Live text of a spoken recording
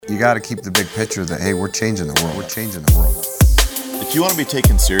You got to keep the big picture that, hey, we're changing the world. We're changing the world. If you want to be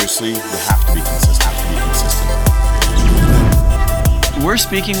taken seriously, you have to be consistent. We're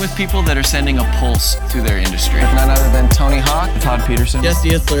speaking with people that are sending a pulse through their industry. None other than Tony Hawk, Todd Peterson.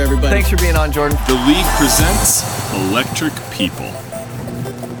 Jesse Itzler, everybody. Thanks for being on, Jordan. The League presents Electric People.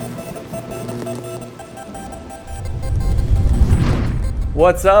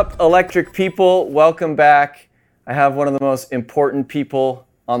 What's up, Electric People? Welcome back. I have one of the most important people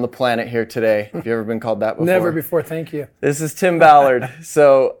on the planet here today. Have you ever been called that before? Never before, thank you. This is Tim Ballard.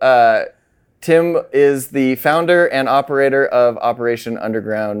 So, Tim is the founder and operator of Operation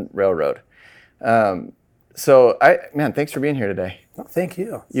Underground Railroad. Thanks for being here today. Oh, thank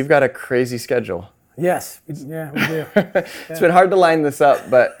you. You've got a crazy schedule. Yes, we do. It's been hard to line this up,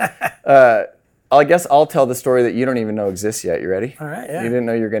 but I guess I'll tell the story that you don't even know exists yet. You ready? All right, yeah. You didn't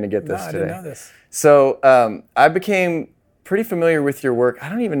know you were going to get this today. I didn't know this. So I became pretty familiar with your work. I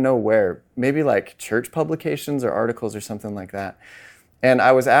don't even know where. Maybe like church publications or articles or something like that. And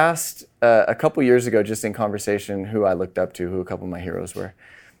I was asked a couple years ago, just in conversation, who I looked up to, who a couple of my heroes were.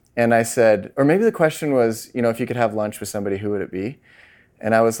 And I said, or maybe the question was, if you could have lunch with somebody, who would it be?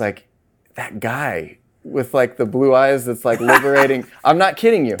 And I was like, that guy with like the blue eyes that's like liberating. I'm not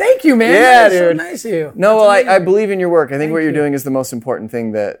kidding you. Thank you, man. Yeah, That's dude. so nice of you. No, well, I believe in your work. I think Thank what you're you. doing is the most important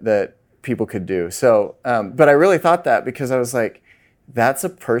thing that people could do. So, but I really thought that because I was like, that's a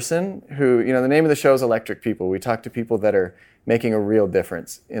person who, the name of the show is Electric People. We talk to people that are making a real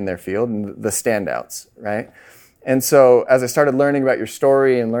difference in their field and the standouts, right? And so as I started learning about your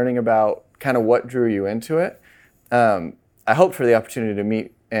story and learning about kind of what drew you into it, I hoped for the opportunity to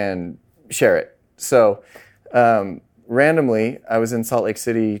meet and share it. So randomly, I was in Salt Lake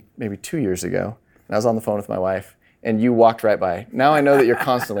City maybe 2 years ago, and I was on the phone with my wife, and you walked right by. Now I know that you're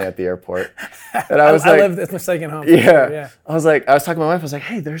constantly at the airport. And I was I live, it's my second home. Yeah. I was talking to my wife, I was like,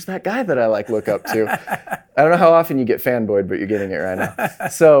 hey, there's that guy that I look up to. I don't know how often you get fanboyed, but you're getting it right now.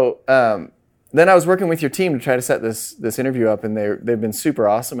 So then I was working with your team to try to set this interview up, and they've been super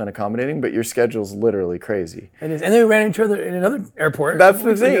awesome and accommodating, but your schedule's literally crazy. It is. And then we ran into each other in another airport. That's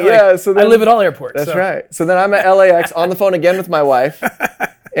the thing, yeah. So then, I live at all airports. That's right. So then I'm at LAX on the phone again with my wife,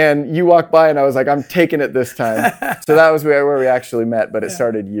 and you walked by, and I was like, I'm taking it this time. So that was where we actually met, but it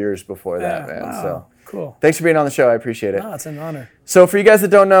started years before that, man. Wow. So Cool. Thanks for being on the show. I appreciate it. Oh, it's an honor. So for you guys that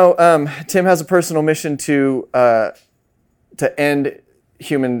don't know, Tim has a personal mission to end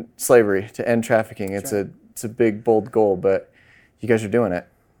human slavery, to end trafficking. It's a big, bold goal, but you guys are doing it,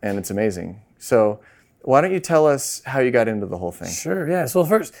 and it's amazing. So why don't you tell us how you got into the whole thing? Sure, yeah. So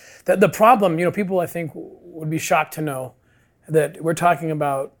first, the problem, people I think would be shocked to know that we're talking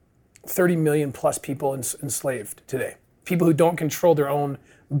about 30 million plus people enslaved today. People who don't control their own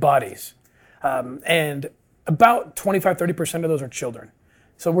bodies. And about 25-30% of those are children.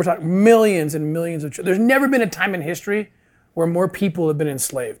 So we're talking millions and millions of children. There's never been a time in history where more people have been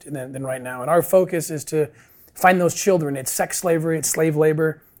enslaved than right now. And our focus is to find those children. It's sex slavery, it's slave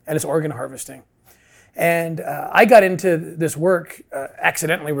labor, and it's organ harvesting. And I got into this work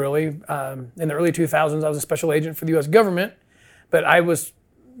accidentally, really. In the early 2000s, I was a special agent for the U.S. government, but I was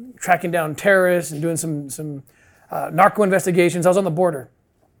tracking down terrorists and doing some narco investigations. I was on the border,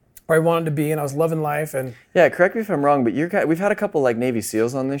 where I wanted to be, and I was loving life. And yeah, correct me if I'm wrong, but we've had a couple like Navy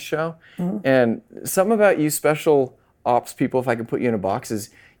SEALs on this show, and something about you special ops people, if I could put you in a box, is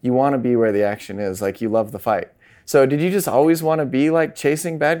you want to be where the action is. Like, you love the fight. So did you just always want to be like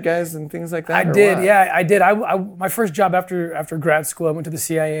chasing bad guys and things like that? I did. Yeah, I did. My first job after grad school, I went to the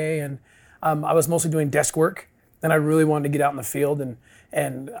CIA, and I was mostly doing desk work. And I really wanted to get out in the field,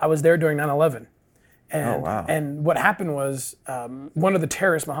 and I was there during 9/11. And, oh, wow. And what happened was one of the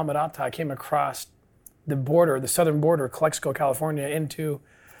terrorists, Mohammed Atta, came across the border, the southern border, Calexico, California,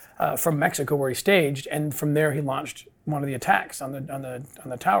 from Mexico, where he staged, and from there he launched one of the attacks on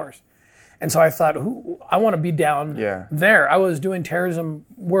the towers. And so I thought, I want to be down there. I was doing terrorism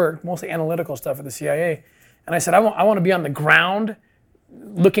work, mostly analytical stuff at the CIA, and I said, I want to be on the ground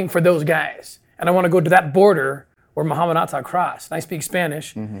looking for those guys, and I want to go to that border where Mohammed Atta crossed. And I speak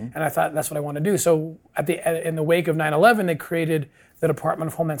Spanish, and I thought that's what I want to do. So in the wake of 9/11, they created the Department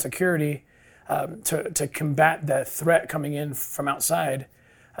of Homeland Security to combat the threat coming in from outside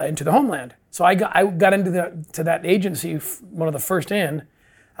into the homeland. So I got into that agency, one of the first in,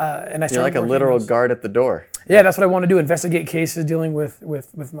 and I started. You're like a literal guard at the door. Yeah, that's what I want to do: investigate cases dealing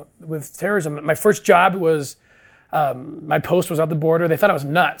with terrorism. My first job was my post was at the border. They thought I was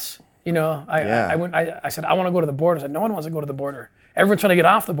nuts. I said, I want to go to the border. I said, no one wants to go to the border. Everyone's trying to get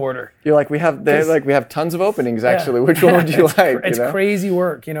off the border. You're like, we have tons of openings actually. Yeah. Which one would you like? It's crazy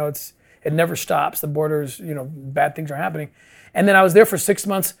work. It never stops. The borders, bad things are happening. And then I was there for 6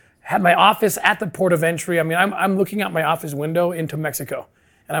 months, had my office at the port of entry. I mean, I'm looking out my office window into Mexico,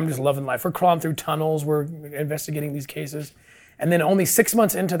 and I'm just loving life. We're crawling through tunnels, we're investigating these cases. And then only 6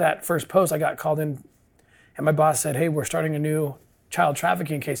 months into that first post, I got called in, and my boss said, hey, we're starting a new child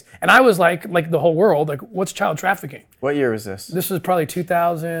trafficking case. And I was like the whole world, like, what's child trafficking? What year was this? This was probably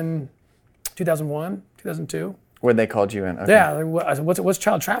 2000, 2001, 2002. When they called you in? Okay. Yeah, I said, what's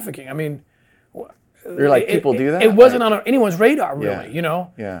child trafficking? I mean, You're like, people do that? It wasn't on anyone's radar, really, Yeah. you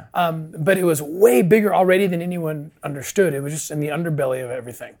know? Yeah. But it was way bigger already than anyone understood. It was just in the underbelly of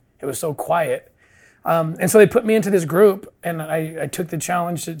everything. It was so quiet. And so they put me into this group, and I took the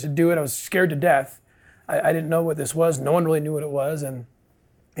challenge to do it. I was scared to death. I didn't know what this was. No one really knew what it was, and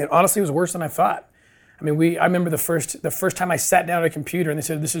it honestly was worse than I thought. I mean, I remember the first time I sat down at a computer and they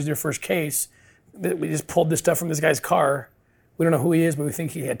said, this is your first case. We just pulled this stuff from this guy's car. We don't know who he is, but we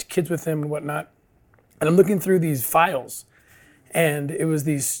think he had kids with him and whatnot. And I'm looking through these files, and it was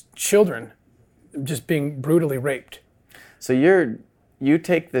these children just being brutally raped. So you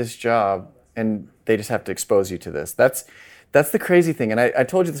take this job, and they just have to expose you to this. That's the crazy thing. And I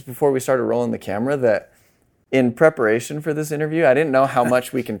told you this before we started rolling the camera, that in preparation for this interview, I didn't know how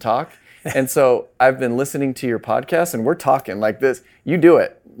much we can talk. And so I've been listening to your podcast, and we're talking like this. You do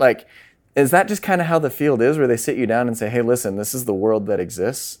it. Like, is that just kind of how the field is, where they sit you down and say, hey, listen, this is the world that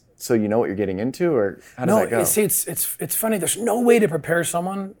exists, so you know what you're getting into? Or how does that go? No, see, it's funny. There's no way to prepare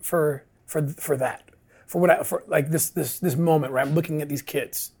someone for that, for like this moment where I'm looking at these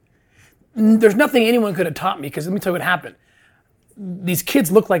kids. There's nothing anyone could have taught me, because let me tell you what happened. These kids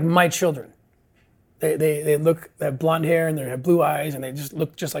look like my children. They have blonde hair, and they have blue eyes, and they just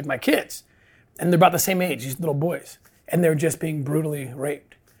look just like my kids. And they're about the same age, these little boys. And they're just being brutally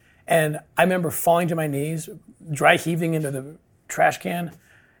raped. And I remember falling to my knees, dry heaving into the trash can,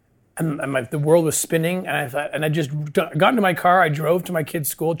 and the world was spinning. And I just got into my car, I drove to my kid's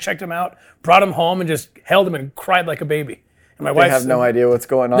school, checked them out, brought them home, and just held them and cried like a baby. And my wife have no idea what's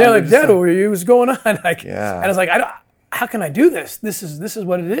going on. They're like, Dad, what's going on? Like, Yeah. And I was like, how can I do this? This is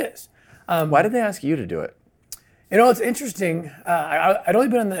what it is. Why did they ask you to do it? You know, it's interesting. I'd only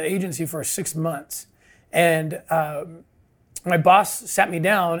been in the agency for 6 months, and my boss sat me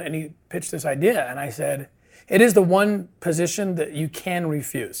down and he pitched this idea, and I said, it is the one position that you can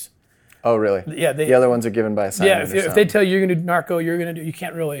refuse. Oh, really? Yeah. The other ones are given by assignment. Yeah, if they tell you you're going to do narco, you're going to do. You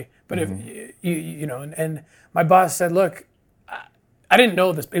can't really. But if you know, and my boss said, look, I didn't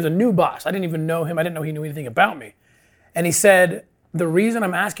know this. He was a new boss. I didn't even know him. I didn't know he knew anything about me. And he said, the reason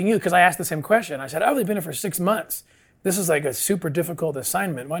I'm asking you, because I asked the same question. I said, I've only been here for 6 months. This is like a super difficult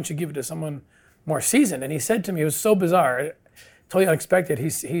assignment. Why don't you give it to someone more seasoned? And he said to me, it was so bizarre, totally unexpected. He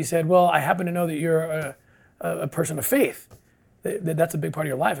said, well, I happen to know that you're a person of faith. That's a big part of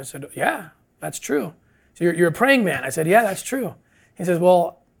your life. I said, yeah, that's true. So you're a praying man. I said, yeah, that's true. He says,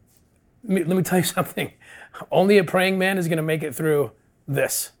 well, let me tell you something. Only a praying man is going to make it through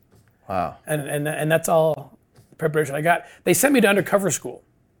this. Wow. And that's all the preparation I got. They sent me to undercover school.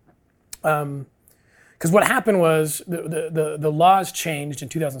 Because what happened was the laws changed in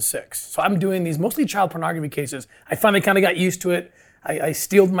 2006. So I'm doing these mostly child pornography cases. I finally kind of got used to it. I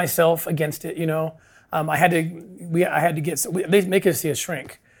steeled myself against it, you know. I had to get. They make us see a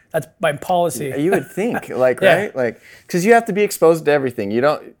shrink. That's by policy. You would think, like, Yeah. right? Like, because you have to be exposed to everything. You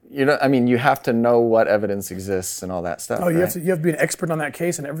don't. I mean, you have to know what evidence exists and all that stuff. Oh, you right? have to be an expert on that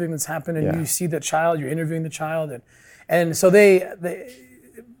case and everything that's happened, and Yeah. you see the child, you're interviewing the child, and so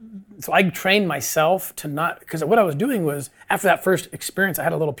so I trained myself to not, because what I was doing was, after that first experience, I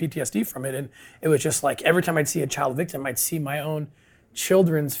had a little PTSD from it, and it was just like every time I'd see a child victim, I'd see my own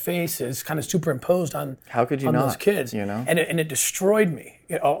children's faces kind of superimposed on How could you on not, those kids, you know? and it destroyed me.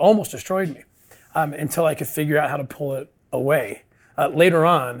 It almost destroyed me until I could figure out how to pull it away. Later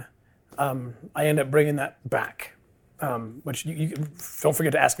on, I ended up bringing that back, which you don't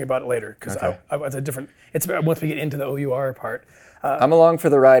forget to ask me about it later, because Okay. it's a different. It's once we get into the OUR part. I'm along for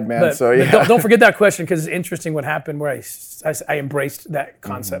the ride, man. But, so yeah. but don't forget that question, because it's interesting what happened where I embraced that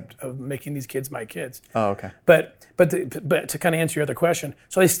concept of making these kids my kids. Oh, okay. But to kind of answer your other question,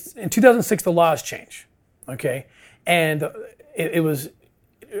 so in 2006 the laws changed, okay, and it was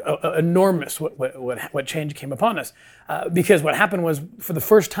enormous what change came upon us, because what happened was, for the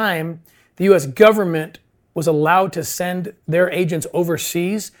first time, the U.S. government was allowed to send their agents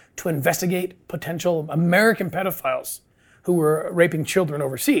overseas to investigate potential American pedophiles who were raping children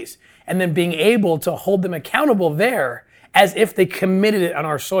overseas, and then being able to hold them accountable there as if they committed it on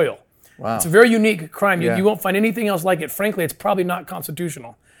our soil. Wow. It's a very unique crime. Yeah. You won't find anything else like it. Frankly, it's probably not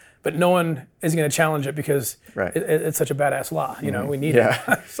constitutional, but no one is going to challenge it, because Right. it's such a badass law. You know, we need Yeah.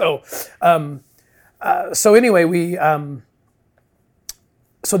 it. So anyway,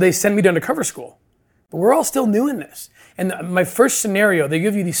 so they send me to undercover school. But we're all still new in this. And my first scenario, they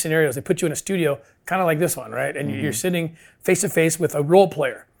give you these scenarios. They put you in a studio, kind of like this one, right? And you're sitting face to face with a role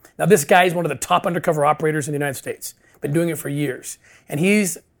player. Now, this guy is one of the top undercover operators in the United States. Been doing it for years. And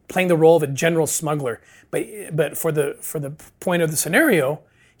he's playing the role of a general smuggler. But for the point of the scenario,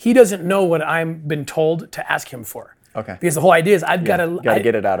 he doesn't know what I've been told to ask him for. Okay. Because the whole idea is I've got to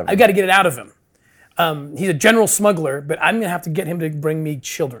get it out of him. I've got to get it out of him. He's a general smuggler, but I'm going to have to get him to bring me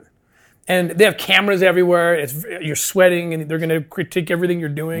children. And they have cameras everywhere. You're sweating, and they're going to critique everything you're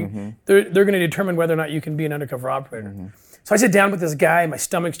doing. They're going to determine whether or not you can be an undercover operator. So I sit down with this guy. My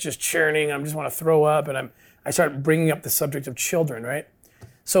stomach's just churning. I just want to throw up, and I start bringing up the subject of children, right?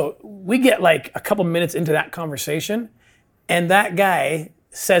 So we get like a couple minutes into that conversation, and that guy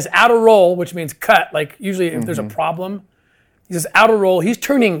says out of roll, which means cut. Like usually if there's a problem, he says out of roll. He's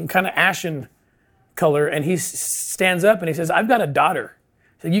turning kind of ashen color, and he stands up and he says, "I've got a daughter.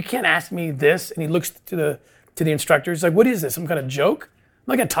 So you can't ask me this." And he looks to the instructor. He's like, "What is this? Some kind of joke? I'm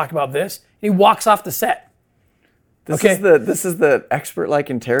not going to talk about this." And he walks off the set. This is the expert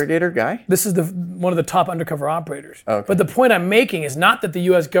like interrogator guy? This is one of the top undercover operators. Okay. But the point I'm making is not that the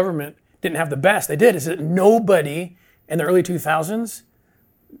U.S. government didn't have the best. They did. Is that nobody in the early 2000s,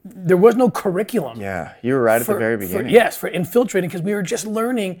 there was no curriculum. Yeah, you were right at the very beginning. For infiltrating, because we were just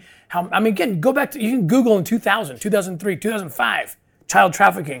learning how, I mean, again, go back to, you can Google in 2000, 2003, 2005, child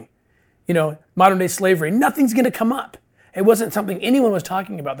trafficking, modern day slavery. Nothing's going to come up. It wasn't something anyone was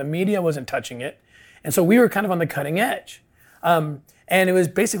talking about. The media wasn't touching it. And so we were kind of on the cutting edge. And it was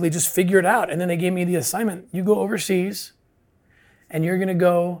basically just figure it out. And then they gave me the assignment, you go overseas and you're going to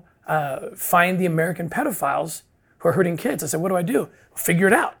go find the American pedophiles who are hurting kids. I said, what do I do? Figure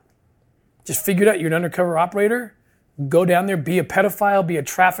it out. Just figure it out. You're an undercover operator. Go down there, be a pedophile, be a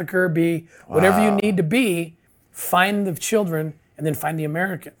trafficker, be whatever you need to be. Find the children and then find the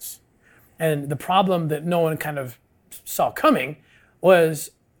Americans. And the problem that no one kind of saw coming was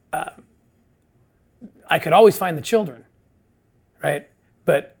I could always find the children, right?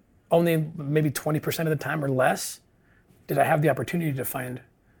 But only maybe 20% of the time or less did I have the opportunity to find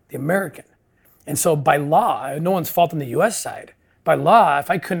the American. And so by law, no one's fault on the US side. By law,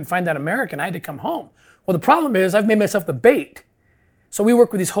 if I couldn't find that American, I had to come home. Well, the problem is I've made myself the bait. So we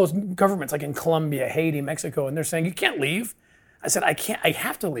work with these host governments like in Colombia, Haiti, Mexico, and they're saying, you can't leave. I said, I can't, I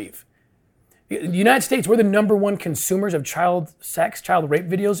have to leave. The United States, we're the #1 consumers of child sex, child rape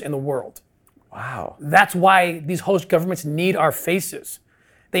videos in the world. Wow. That's why these host governments need our faces.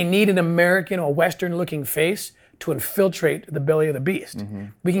 They need an American or Western-looking face to infiltrate the belly of the beast.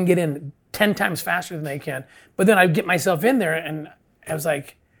 We can get in 10 times faster than they can. But then I get myself in there and I was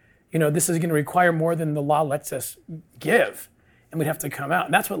like, this is going to require more than the law lets us give. And we'd have to come out.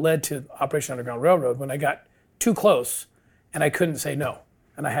 And that's what led to Operation Underground Railroad when I got too close and I couldn't say no.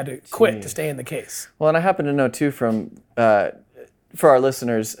 And I had to quit to stay in the case. Well, and I happen to know too from, for our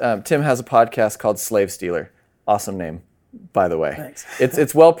listeners, Tim has a podcast called Slave Stealer. Awesome name, by the way. Thanks.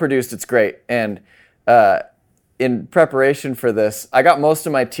 It's well produced. It's great. And in preparation for this, I got most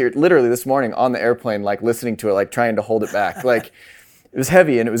of my tears literally this morning on the airplane, like listening to it, like trying to hold it back. Like it was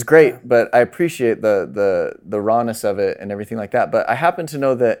heavy and it was great, but I appreciate the rawness of it and everything like that. But I happen to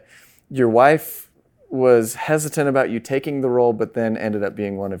know that your wife was hesitant about you taking the role, but then ended up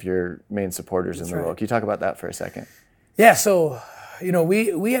being one of your main supporters in the role. Can you talk about that for a second? Yeah, so,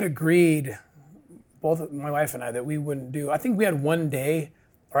 we had agreed, both my wife and I, that we wouldn't do, I think we had one day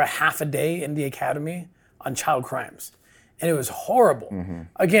or a half a day in the academy on child crimes. And it was horrible.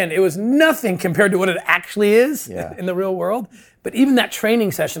 Again, it was nothing compared to what it actually is in the real world. But even that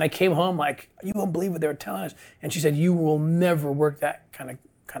training session, I came home like, you won't believe what they were telling us. And she said, you will never work that kind of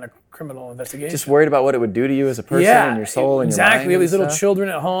criminal investigation. Just worried about what it would do to you as a person and your soul and your mind. Exactly. We have these little stuff. children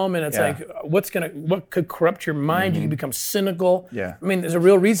at home, and it's like, what could corrupt your mind? You can become cynical. Yeah. I mean, there's a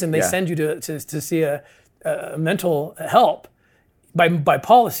real reason they send you to see a mental help by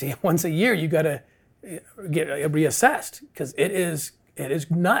policy. Once a year, you got to get reassessed because it is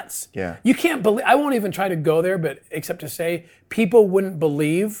nuts. Yeah. You can't believe. I won't even try to go there, but except to say, people wouldn't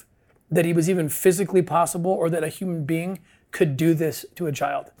believe that it was even physically possible or that a human being could do this to a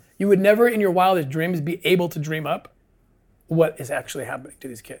child. You would never in your wildest dreams be able to dream up what is actually happening to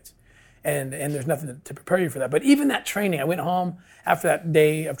these kids. And there's nothing to prepare you for that. But even that training, I went home after that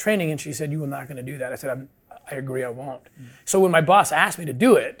day of training and she said, you are not going to do that. I said, I agree, I won't. So when my boss asked me to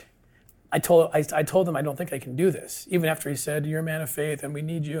do it, I told him I don't think I can do this. Even after he said, you're a man of faith and we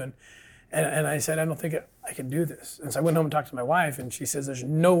need you. And I said, I don't think I can do this. And so I went home and talked to my wife and she says, there's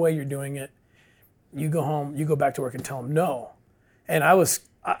no way you're doing it. You go home, you go back to work and tell him no. And I was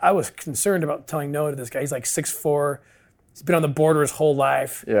concerned about telling no to this guy. He's like 6'4", He's been on the border his whole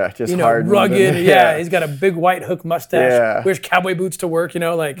life. Yeah, just you know, hardened rugged. and- Yeah, he's got a big white hook mustache. Yeah. Wears cowboy boots to work. You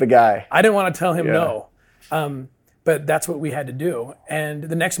know, like The guy. I didn't want to tell him Yeah. no, but that's what we had to do. And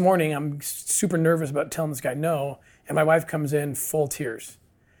the next morning, I'm super nervous about telling this guy no, and my wife comes in full tears.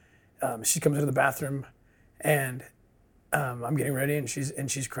 She comes into the bathroom, and I'm getting ready, and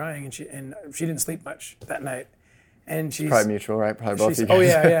she's crying, and she didn't sleep much that night, and she's Probably mutual, right? Probably both of you oh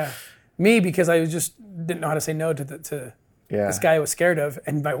guys. yeah. Me, because I just didn't know how to say no to Yeah. this guy I was scared of,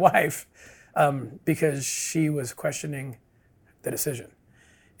 and my wife, because she was questioning the decision.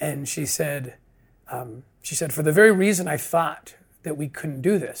 And she said, for the very reason I thought that we couldn't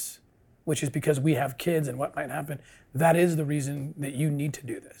do this, which is because we have kids and what might happen, that is the reason that you need to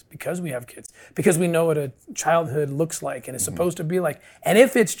do this, because we have kids, because we know what a childhood looks like and is supposed to be like. And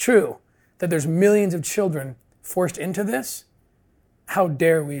if it's true that there's millions of children forced into this, how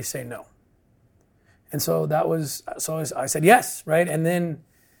dare we say no? And so I said yes, right? And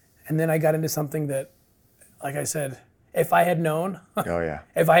then I got into something that, like I said, if I had known, Oh yeah.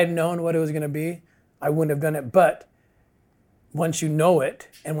 if I had known what it was going to be, I wouldn't have done it. But once you know it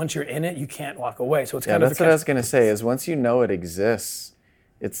and once you're in it, you can't walk away. So it's Yeah, kind of that's what I was gonna say. Is once you know it exists,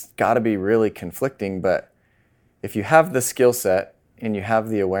 it's got to be really conflicting. But if you have the skill set and you have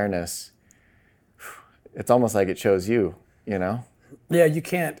the awareness, it's almost like it chose you. You know. Yeah, you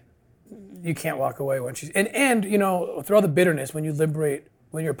can't walk away once you and you know, through all the bitterness when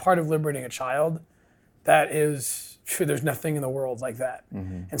you're part of liberating a child, that is sure there's nothing in the world like that.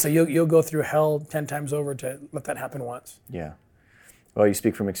 And so you'll go through hell 10 times over to let that happen once. Yeah. Well, you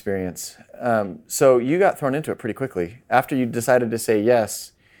speak from experience. So you got thrown into it pretty quickly after you decided to say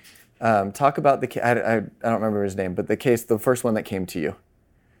yes. Talk about I don't remember his name, but the first one that came to you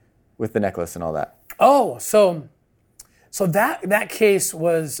with the necklace and all that. Oh, so that case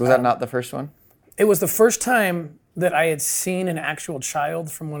was that not the first one? it was the first time that I had seen an actual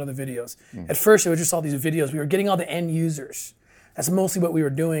child from one of the videos. At first, it was just all these videos. We were getting all the end users. That's mostly what we were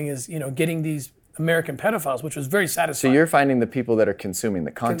doing is, you know, getting these American pedophiles, which was very So satisfying. you're finding the people that are consuming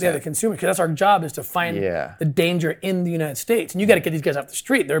the content. Yeah, the consumer, because that's our job is to find Yeah. the danger in the United States. And you got to get these guys off the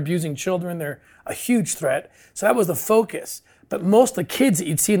street. They're abusing children. They're a huge threat. So that was the focus. But most of the kids that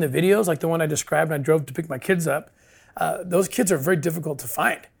you'd see in the videos, like the one I described, and I drove to pick my kids up, those kids are very difficult to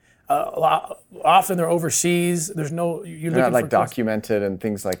find. Often they're overseas. There's no you're They're looking not like for close- documented and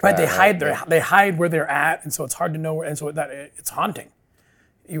things like Right, that. they hide where they're at, and so it's hard to know where. And so it's haunting.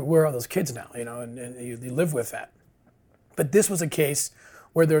 Where are those kids now? You know, and you live with that. But this was a case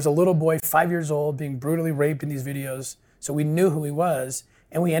where there's a little boy, 5 years old, being brutally raped in these videos. So we knew who he was,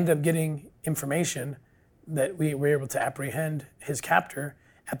 and we ended up getting information that we were able to apprehend his captor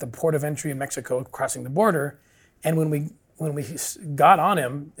at the port of entry in Mexico, crossing the border. And when we got on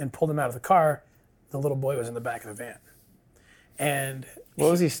him and pulled him out of the car, the little boy was in the back of the van. And What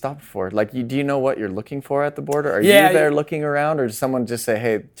was he stopped for? Like, do you know what you're looking for at the border? Are Yeah, you there looking around, or does someone just say,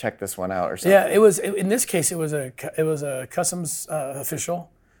 "Hey, check this one out," or something? yeah, in this case, it was a customs official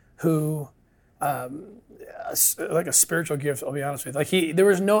who, like a spiritual gift. I'll be honest with you. Like there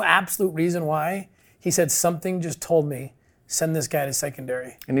was no absolute reason why. He said something just told me send this guy to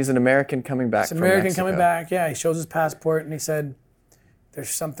secondary. And he's an American coming back. It's an from American Mexico. coming back. Yeah, he shows his passport and he said, "There's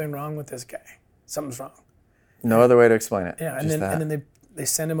something wrong with this guy. Something's wrong." No other way to explain it. Yeah, Just that. and then they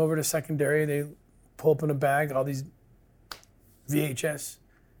send him over to secondary. They pull up in a bag all these VHS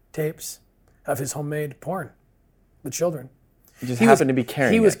tapes of his homemade porn with children. He just happened to be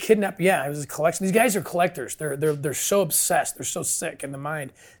carrying He was it. kidnapped. Yeah, it was a collection. These guys are collectors. They're so obsessed. They're so sick in the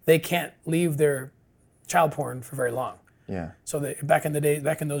mind. They can't leave their child porn for very long. Yeah. So back in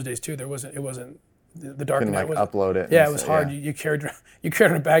those days too, it wasn't the dark Couldn't net. like wasn't- upload it. Yeah, and it was so- hard. yeah. You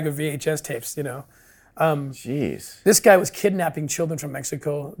carried a bag of VHS tapes. You know. Jeez. This guy was kidnapping children from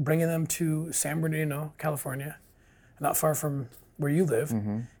Mexico, bringing them to San Bernardino, California, not far from where you live.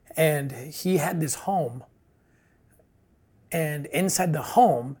 Mm-hmm. And he had this home. And inside the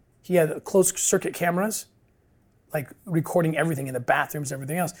home, he had closed circuit cameras, like recording everything in the bathrooms,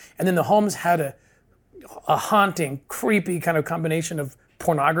 everything else. And then the homes had a haunting, creepy kind of combination of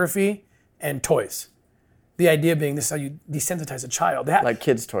pornography and toys. The idea being this is how you desensitize a child. Like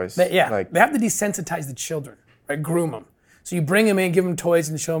kids' toys. Yeah, Like, they have to desensitize the children, right? Groom them. So you bring them in, give them toys,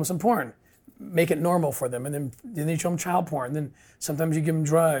 and show them some porn. Make it normal for them, and then you show them child porn. And then sometimes you give them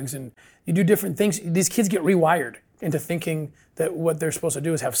drugs, and you do different things. These kids get rewired into thinking that what they're supposed to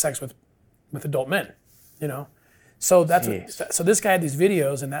do is have sex with adult men, you know. So so this guy had these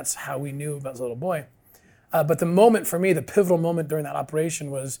videos, and that's how we knew about this little boy. But the moment for me, the pivotal moment during that operation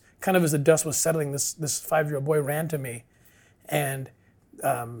was kind of as the dust was settling, this 5-year-old boy ran to me, and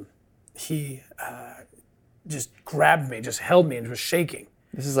he just grabbed me, just held me, and was shaking.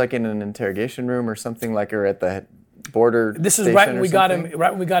 This is like in an interrogation room or something, like, or at the border. This is station right when or we got him. something?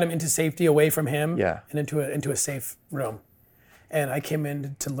 Right when we got him into safety, away from him, Yeah. and into a safe room. And I came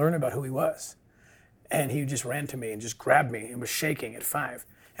in to learn about who he was, and he just ran to me and just grabbed me and was shaking at 5.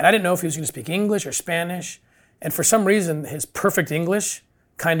 And I didn't know if he was going to speak English or Spanish. And for some reason, his perfect English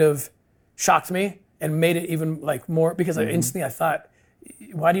kind of shocked me and made it even like more, because instantly I thought,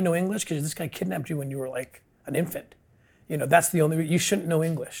 why do you know English? Because this guy kidnapped you when you were like an infant. You know, that's the only, you shouldn't know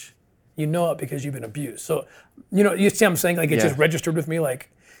English. You know it because you've been abused. So, you know, you see what I'm saying? Like it just registered with me,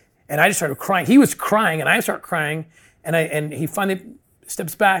 like, and I just started crying. He was crying and I started crying, and he finally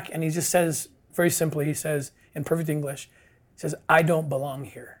steps back and he just says, very simply, he says in perfect English, he says, "I don't belong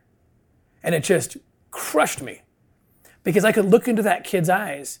here." And it just crushed me, because I could look into that kid's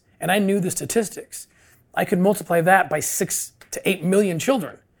eyes and I knew the statistics. I could multiply that by 6 to 8 million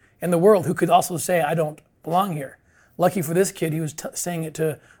children in the world who could also say, "I don't belong here." Lucky for this kid, he was saying it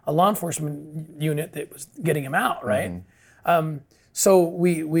to a law enforcement unit that was getting him out, right? So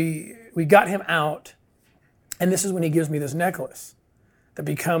we got him out, and this is when he gives me this necklace that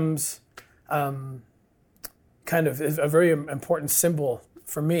becomes kind of a very important symbol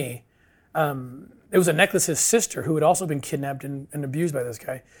for me. It was a necklace his sister, who had also been kidnapped and abused by this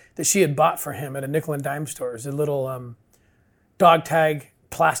guy, that she had bought for him at a nickel and dime store. It was a little dog tag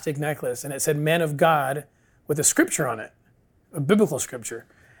plastic necklace, and it said "Man of God" with a scripture on it, a biblical scripture.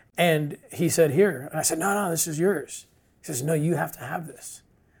 And he said, "Here." And I said, No, this is yours. He says, "No, you have to have this."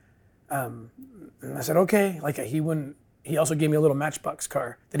 And I said, "Okay." Like he also gave me a little Matchbox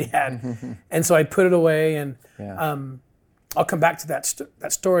car that he had. And so I put it away, and I'll come back to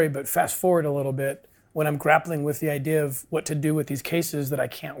that story, but fast forward a little bit, when I'm grappling with the idea of what to do with these cases that I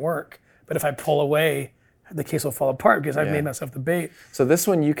can't work. But if I pull away, the case will fall apart because I've made myself the bait. So this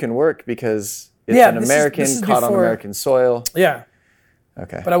one you can work because it's an American this is caught on before- American soil. Yeah.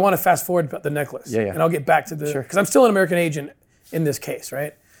 Okay. But I want to fast forward about the necklace. Yeah. And I'll get back to the, because I'm still an American agent in this case,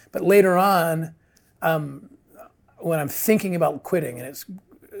 right? But later on, when I'm thinking about quitting, and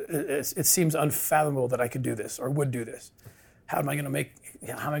it seems unfathomable that I could do this or would do this. How am I going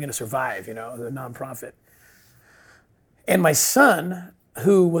to survive, the nonprofit? And my son,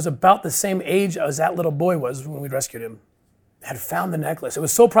 who was about the same age as that little boy was when we rescued him, had found the necklace. It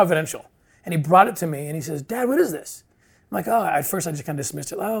was so providential. And he brought it to me and he says, "Dad, what is this?" I'm like, "Oh," at first I just kind of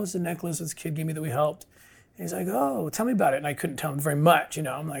dismissed it. "Oh, it's a necklace this kid gave me that we helped." And he's like, "Oh, tell me about it." And I couldn't tell him very much,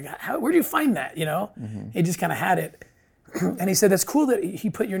 I'm like, "Where do you find that?" He just kind of had it. And he said, "That's cool that he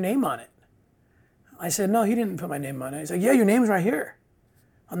put your name on it." I said, "No, he didn't put my name on it." He's like, "Yeah, your name's right here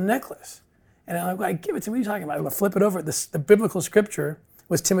on the necklace." And I'm like, "Give it to me. What are you talking about?" I'm going to flip it over. The biblical scripture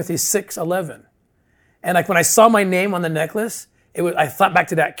was Timothy 6:11. And like when I saw my name on the necklace, I thought back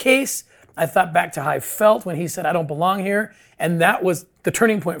to that case. I thought back to how I felt when he said, "I don't belong here." And that was the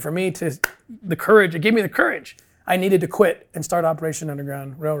turning point for me, to the courage. It gave me the courage I needed to quit and start Operation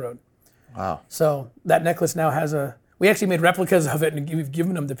Underground Railroad. Wow. So that necklace now we actually made replicas of it and we've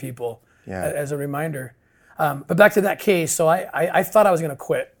given them to people as a reminder. But back to that case, so I thought I was going to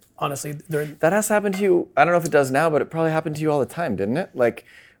quit, honestly. That has happened to you. I don't know if it does now, but it probably happened to you all the time, didn't it? Like,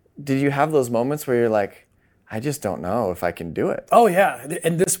 did you have those moments where you're like, I just don't know if I can do it? Oh yeah,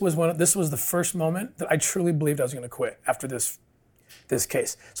 and this was the first moment that I truly believed I was going to quit after this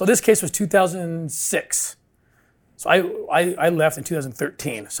case. So this case was 2006. So I left in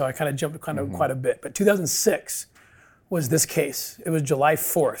 2013. So I kind of jumped quite a bit. But 2006 was this case. It was July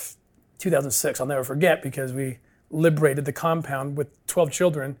 4th, 2006. I'll never forget, because we liberated the compound with 12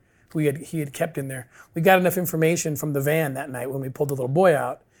 children he had kept in there. We got enough information from the van that night when we pulled the little boy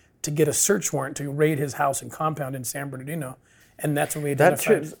out to get a search warrant to raid his house and compound in San Bernardino. And that's when we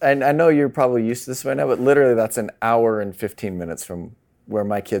identified. And I know you're probably used to this by now, but literally that's an hour and 15 minutes from where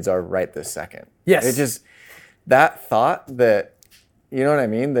my kids are right this second. Yes. It just, that thought that, you know what I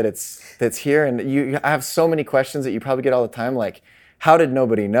mean? That's here. And I have so many questions that you probably get all the time. Like, how did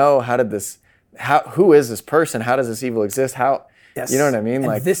nobody know? Who is this person? How does this evil exist? Yes. You know what I mean? And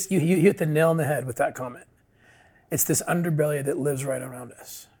like this, you hit the nail on the head with that comment. It's this underbelly that lives right around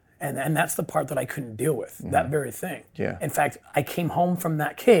us. And that's the part that I couldn't deal with, that very thing. Yeah. In fact, I came home from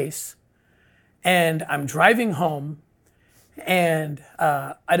that case, and I'm driving home, and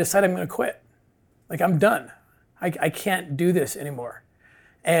I decide I'm going to quit. Like, I'm done. I can't do this anymore.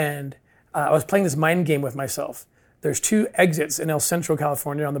 And I was playing this mind game with myself. There's 2 exits in El Centro,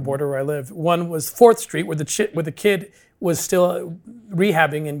 California, on the border where I live. One was 4th Street, where the kid was still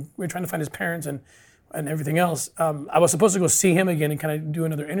rehabbing, and we were trying to find his parents and everything else. I was supposed to go see him again and kind of do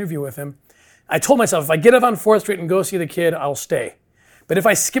another interview with him. I told myself, if I get up on 4th Street and go see the kid, I'll stay. But if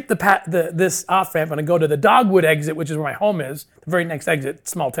I skip this off ramp and I go to the Dogwood exit, which is where my home is, the very next exit,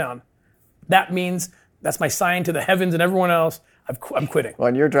 small town, that means that's my sign to the heavens and everyone else. I'm quitting. Well,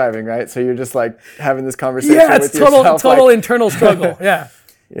 and you're driving, right? So you're just like having this conversation Yeah, with it's total yourself. internal struggle. Yeah.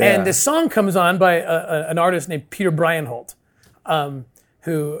 Yeah. And this song comes on by an artist named Peter Bryanholt,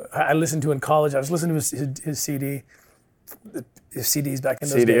 who I listened to in college. I was listening to his CD. His CDs back in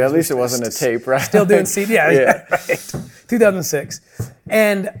those days. At least it wasn't a tape, right? Still doing CD. Yeah, right. 2006.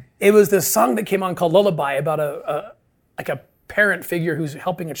 And it was this song that came on called Lullaby about a parent figure who's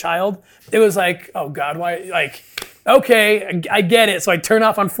helping a child. It was like, oh God, why? Like, okay, I get it. So I turn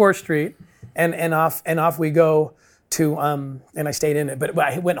off on 4th Street and off we go to, and I stayed in it. But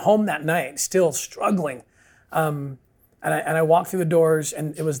I went home that night still struggling. And I walked through the doors,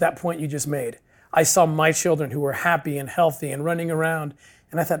 and it was that point you just made. I saw my children who were happy and healthy and running around,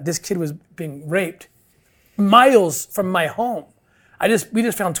 and I thought this kid was being raped miles from my home. We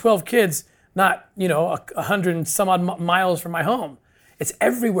just found 12 kids, not 100 and some odd miles from my home. It's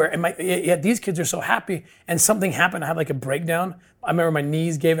everywhere, and yet these kids are so happy. And something happened. I had like a breakdown. I remember my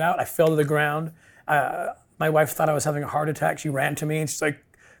knees gave out. I fell to the ground. My wife thought I was having a heart attack. She ran to me and she's like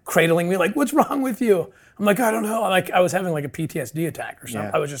cradling me, like, "What's wrong with you?" I'm like, "I don't know." I was having like a PTSD attack or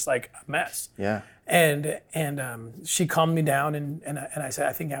something. Yeah. I was just like a mess. Yeah. And she calmed me down and I said,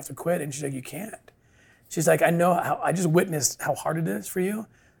 "I think I have to quit." And she's like, "You can't." She's like, I just witnessed how hard it is for you,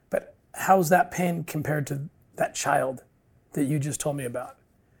 but how's that pain compared to that child that you just told me about?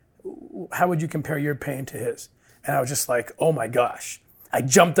 How would you compare your pain to his? And I was just like, oh my gosh. I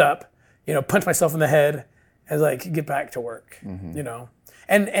jumped up, punched myself in the head and was like, get back to work,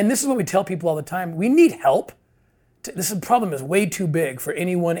 And this is what we tell people all the time. We need help. This problem is way too big for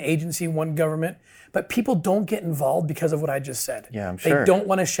any one agency, one government, but people don't get involved because of what I just said. Yeah, I'm sure. They don't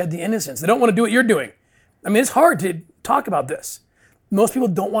want to shed the innocence. They don't want to do what you're doing. I mean, it's hard to talk about this. Most people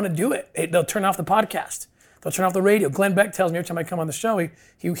don't want to do it. They'll turn off the podcast. They'll turn off the radio. Glenn Beck tells me every time I come on the show,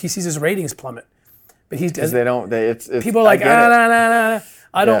 he sees his ratings plummet. But Because they don't. It's people are like, nah.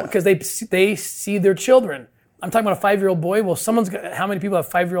 I don't, Yeah. because they see their children. I'm talking about a 5-year-old boy. Well, how many people have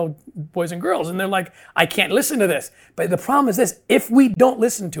 5-year-old boys and girls? And they're like, I can't listen to this. But the problem is this: if we don't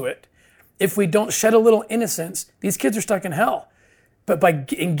listen to it, if we don't shed a little innocence, these kids are stuck in hell. But by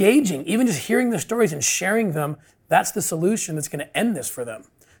engaging, even just hearing their stories and sharing them, that's the solution that's going to end this for them.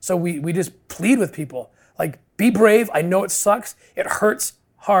 So we just plead with people, like, be brave. I know it sucks. It hurts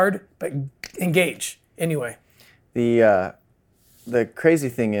hard, but engage anyway. The crazy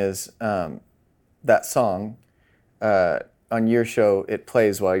thing is that song on your show, it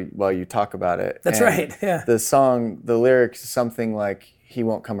plays while you talk about it. That's And right, yeah. The song, the lyrics, something like, "He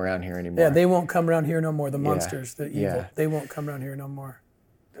won't come around here anymore." Yeah, they won't come around here no more. The monsters, the evil, Yeah. they won't come around here no more.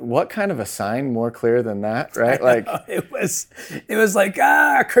 What kind of a sign more clear than that, right? Like, It was like,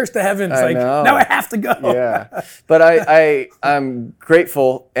 curse the heavens. I Like, know. now I have to go. yeah. But I'm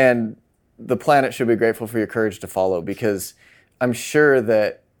grateful, and the planet should be grateful for your courage to follow, because I'm sure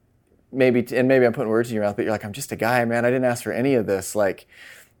that maybe I'm putting words in your mouth, but you're like, I'm just a guy, man. I didn't ask for any of this. Like,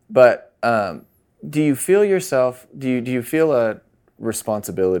 but do you feel yourself? Do you feel a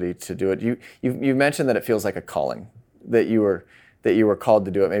responsibility to do it? You mentioned that it feels like a calling, that you were called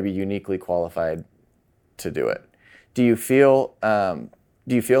to do it, maybe uniquely qualified to do it. Do you feel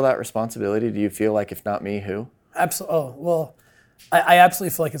that responsibility? Do you feel like, if not me, who? Absolutely. Oh, well, I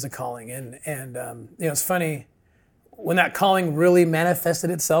absolutely feel like it's a calling, and it's funny when that calling really manifested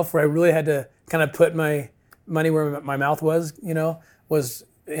itself, where I really had to kind of put my money where my mouth was. Was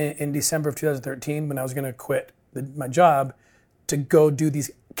in December of 2013 when I was going to quit my job to go do these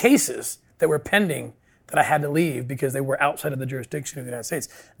cases that were pending that I had to leave because they were outside of the jurisdiction of the United States.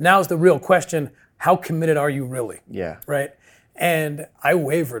 Now is the real question: how committed are you really? Yeah. Right. And I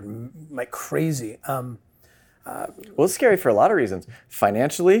wavered like crazy. Well, it's scary for a lot of reasons.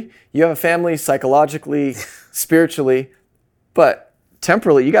 Financially, you have a family, psychologically, spiritually, but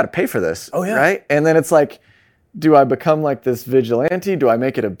temporally, you got to pay for this. Oh, yeah. Right? And then it's like, do I become like this vigilante? Do I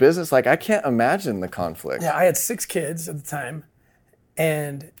make it a business? Like, I can't imagine the conflict. Yeah, I had 6 kids at the time.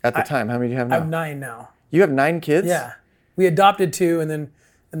 And At the time, how many do you have I now? have 9 now. You have 9 kids? Yeah. We adopted 2 and then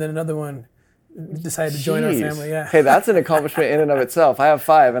another one decided to join our Jeez. family. Yeah. Hey, that's an accomplishment in and of itself. I have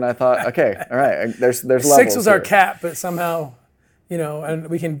 5, and I thought, okay, all right, there's levels 6 was our here. cap, but somehow, and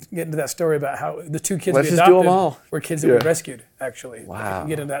we can get into that story about how the 2 kids Let's we just do adopted 'em all. were kids that Yeah. we rescued, actually. Wow. I can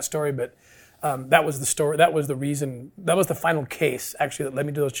get into that story, but that was the story. That was the reason. That was the final case, actually, that led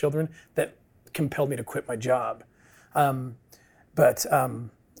me to those children that compelled me to quit my job. But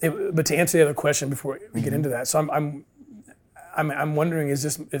to answer the other question before we get into that, so I'm wondering, if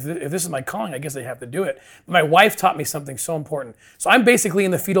this is my calling? I guess I have to do it. My wife taught me something so important. So I'm basically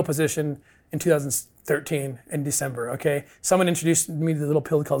in the fetal position in 2013 in December. Okay, someone introduced me to the little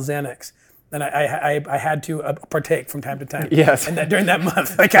pill called Xanax, and I had to partake from time to time. Yes. And that during that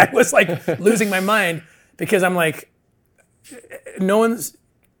month, like I was like losing my mind because I'm like, no one's,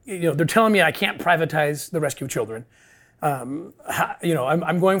 they're telling me I can't privatize the rescue of children. I'm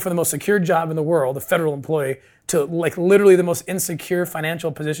going for the most secure job in the world, a federal employee, to like literally the most insecure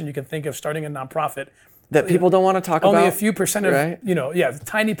financial position you can think of, starting a nonprofit. That people don't want to talk about. Only a few percent of, right?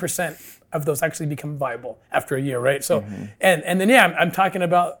 tiny percent of those actually become viable after a year, right? So, and then I'm talking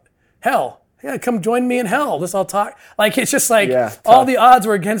about hell. Yeah, come join me in hell. Let's all talk. Like, it's just like all the odds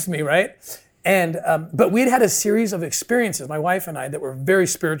were against me, right? And, but we'd had a series of experiences, my wife and I, that were very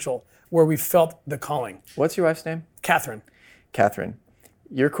spiritual, where we felt the calling. What's your wife's name? Catherine. Catherine.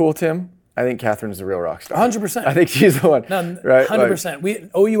 You're cool, Tim. I think Catherine's a real rock star. 100%. I think she's the one. No, right?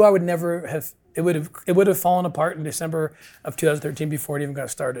 100%. OUR would never have. It would have fallen apart in December of 2013 before it even got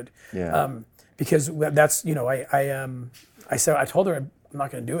started. Yeah. Because that's I told her I'm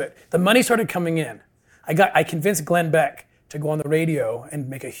not going to do it. The money started coming in. I convinced Glenn Beck to go on the radio and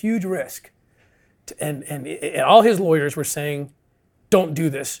make a huge risk, and all his lawyers were saying, don't do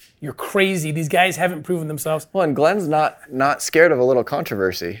this. You're crazy. These guys haven't proven themselves. Well, and Glenn's not scared of a little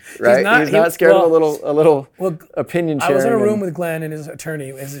controversy, right? He's not scared of a little opinion sharing. I was in a room with Glenn and his attorney,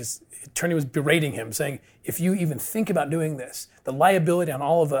 his attorney was berating him, saying, if you even think about doing this, the liability on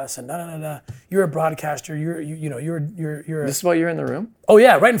all of us, and you're a broadcaster, you're. This is why you're in the room? Oh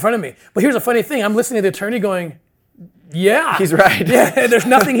yeah, right in front of me. But here's a funny thing. I'm listening to the attorney going, yeah. He's right. Yeah, there's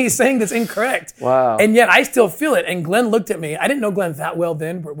nothing he's saying that's incorrect. Wow. And yet I still feel it. And Glenn looked at me. I didn't know Glenn that well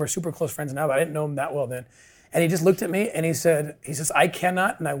then. We're super close friends now, but I didn't know him that well then. And he just looked at me and he says, I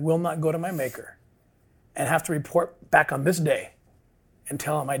cannot and I will not go to my maker and have to report back on this day and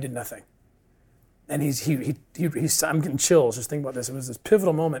tell him I did nothing. And he's I'm getting chills just thinking about this. It was this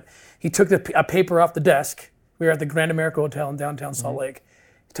pivotal moment. He took a paper off the desk. We were at the Grand America Hotel in downtown Salt Lake.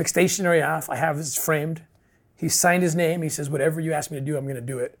 He took stationery off. I have this framed. He signed his name. He says, whatever you ask me to do, I'm going to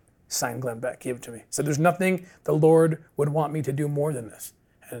do it. Signed Glenn Beck, gave it to me. So there's nothing the Lord would want me to do more than this.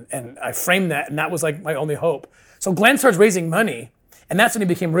 And I framed that, and that was like my only hope. So Glenn starts raising money, and that's when he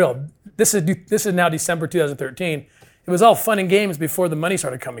became real. This is now December 2013. It was all fun and games before the money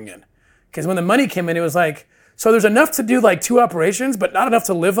started coming in. Because when the money came in, it was like, so there's enough to do like 2 operations, but not enough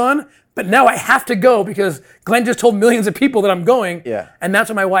to live on. But now I have to go because Glenn just told millions of people that I'm going. Yeah. And that's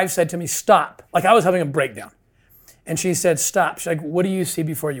when my wife said to me, stop. Like I was having a breakdown. And she said, stop. She's like, what do you see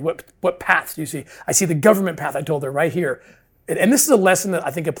before you? What paths do you see? I see the government path, I told her, right here. And this is a lesson that I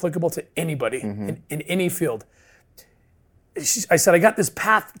think applicable to anybody in any field. I said, I got this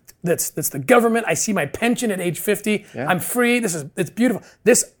path that's the government. I see my pension at age 50. Yeah. I'm free. It's beautiful.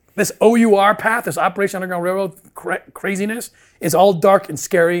 This OUR path, this Operation Underground Railroad craziness, is all dark and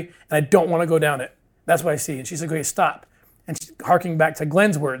scary, and I don't want to go down it. That's what I see. And she said, okay, stop. And harking back to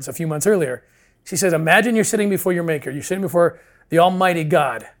Glenn's words a few months earlier, she says, imagine you're sitting before your maker. You're sitting before the Almighty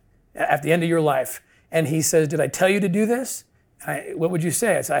God at the end of your life. And he says, did I tell you to do this? What would you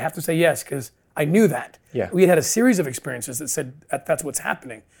say? I said, I have to say yes, because I knew that. Yeah. We had a series of experiences that said that's what's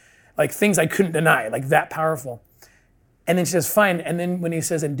happening. Like things I couldn't deny, like that powerful. And then she says, fine. And then when he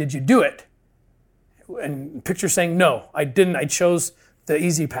says, and did you do it? And picture saying, no, I didn't. I chose the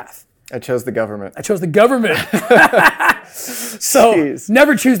easy path. I chose the government. I chose the government. So Jeez.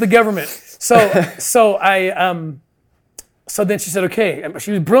 Never choose the government. So then she said, okay. And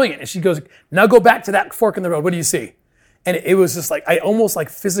she was brilliant. And she goes, now go back to that fork in the road. What do you see? And it was just like, I almost like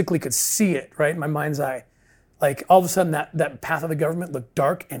physically could see it, right, in my mind's eye. Like all of a sudden that path of the government looked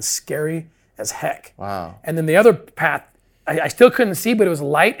dark and scary as heck. Wow. And then the other path, I still couldn't see, but it was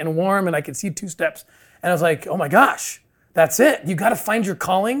light and warm and I could see 2 steps. And I was like, oh my gosh, that's it. You got to find your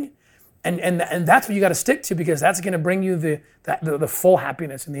calling. And that's what you got to stick to, because that's going to bring you the full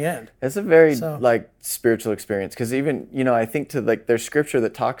happiness in the end. It's a very spiritual experience, because even, I think to like there's scripture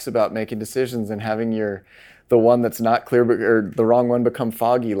that talks about making decisions and having the one that's not clear or the wrong one become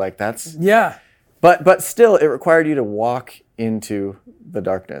foggy. Like that's But still, it required you to walk into the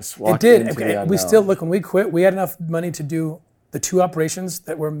darkness. It did. We still look, when we quit, we had enough money to do the 2 operations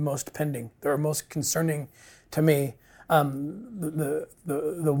that were most pending, that were most concerning to me. The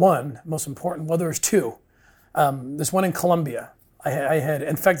one most important. Well, there was 2. This one in Colombia. I had.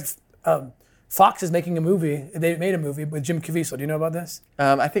 In fact, Fox is making a movie. They made a movie with Jim Caviezel. Do you know about this?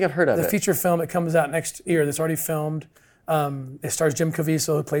 I think I've heard of it. The feature film. It comes out next year. That's already filmed. It stars Jim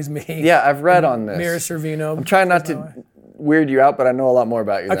Caviezel, who plays me. Yeah, I've read on this. Mira Sorvino. I'm trying not to weird you out, but I know a lot more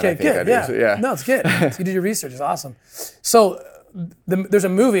about you than I think I do. Yeah. So, yeah. No, it's good. So you did your research. It's awesome. So there's a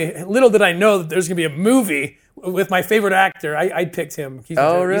movie. Little did I know that there's going to be a movie with my favorite actor. I picked him. He's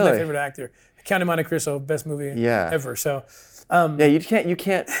really? my favorite actor. Count of Monte Cristo, best movie ever. So yeah, you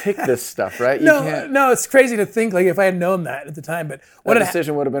can't pick this stuff, right? No, it's crazy to think like if I had known that at the time. But what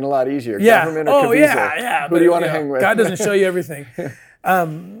decision would have been a lot easier. Yeah. Government or Caviezel? Yeah. Who do you want to hang with? God doesn't show you everything.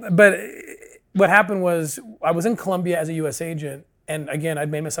 But what happened was I was in Colombia as a U.S. agent, and again,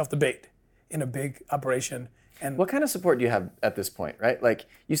 I'd made myself the bait in a big operation. And what kind of support do you have at this point, right? Like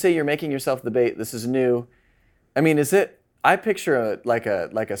you say you're making yourself the bait. This is new. I mean, is it? I picture like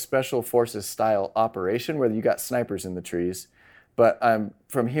a special forces style operation where you got snipers in the trees. But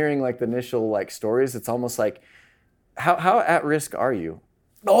from hearing like the initial like stories, it's almost like how at risk are you?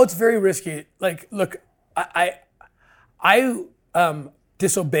 Oh, it's very risky. Like, look, I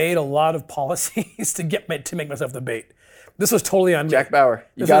disobeyed a lot of policies to make myself the bait. This was totally on me. Jack Bauer,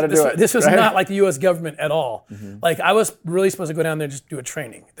 you got to do it. This was right? not like the U.S. government at all. Mm-hmm. Like I was really supposed to go down there and just do a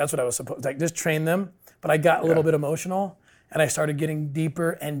training. That's what I was supposed like just train them. But I got a little bit emotional. And I started getting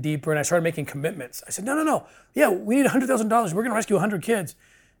deeper and deeper, and I started making commitments. I said, no. Yeah, we need $100,000. We're going to rescue 100 kids.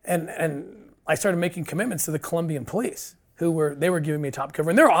 And I started making commitments to the Colombian police, they were giving me top cover.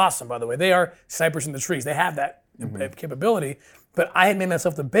 And they're awesome, by the way. They are snipers in the trees. They have that capability. But I had made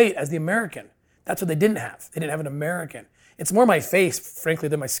myself the bait as the American. That's what they didn't have. They didn't have an American. It's more my face, frankly,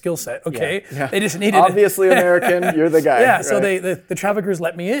 than my skill set, okay? Yeah. They just needed... Obviously American, you're the guy. Yeah, right? so the traffickers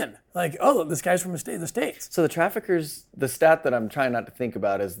let me in. Like, oh, this guy's from the States. So the traffickers, the stat that I'm trying not to think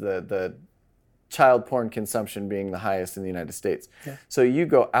about is the child porn consumption being the highest in the United States. Yeah. So you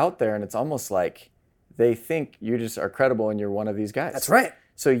go out there and it's almost like they think you just are credible and you're one of these guys. That's right.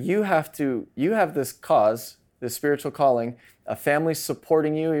 So you have this cause, this spiritual calling, a family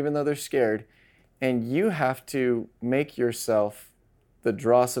supporting you even though they're scared, and you have to make yourself the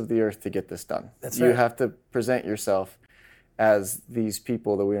dross of the earth to get this done. That's right. You have to present yourself as these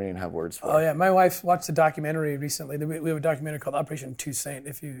people that we don't even have words for. Oh yeah, my wife watched a documentary recently. We have a documentary called Operation Toussaint.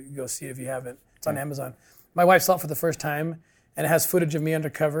 If you go see it, if you haven't, it's on Amazon. My wife saw it for the first time, and it has footage of me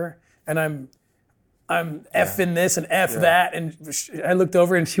undercover, and I'm effing this and that, and I looked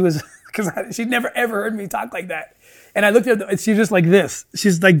over and she was because she'd never ever heard me talk like that, and I looked at her and she's just like this.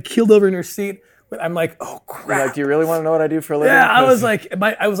 She's like keeled over in her seat. I'm like, oh crap! You're like, do you really want to know what I do for a living? Yeah, I was like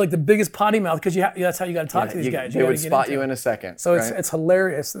the biggest potty mouth because that's how you got to talk to these guys. They would spot you in a second. So it's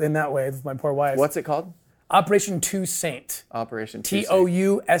hilarious in that way with my poor wife. What's it called? Operation Toussaint. Operation Toussaint.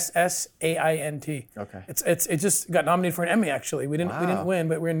 Toussaint. Okay. It just got nominated for an Emmy actually. We didn't win,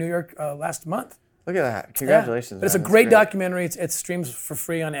 but we're in New York last month. Look at that! Congratulations! Yeah. But it's a great documentary. It streams for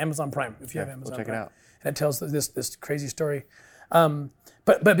free on Amazon Prime if you have Amazon Prime. Check it out. And it tells this crazy story.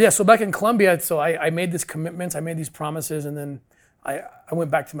 But yeah, so back in Colombia, so I made these commitments, I made these promises, and then I went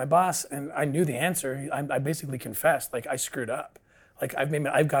back to my boss, and I knew the answer. I basically confessed, like I screwed up, like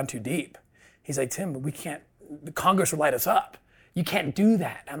I've gone too deep. He's like, Tim, we can't. The Congress will light us up. You can't do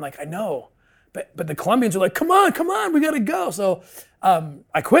that. I'm like, I know, but the Colombians are like, come on, we gotta go. So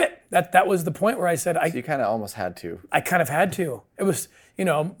I quit. That was the point where I said, so you kind of almost had to. I kind of had to. It was,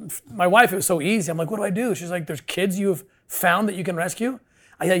 my wife. It was so easy. I'm like, what do I do? She's like, there's kids you have found that you can rescue.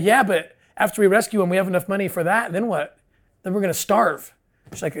 I said, yeah, but after we rescue them, we have enough money for that. Then what? Then we're gonna starve.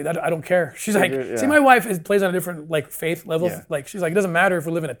 She's like, I don't care. She's like, see, my wife plays on a different faith level. Yeah. Like, she's like, it doesn't matter if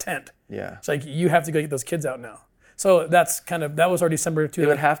we live in a tent. Yeah. It's like, you have to go get those kids out now. So that was our December 2013. It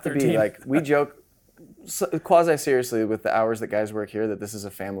would have to be like, we joke quasi seriously with the hours that guys work here that this is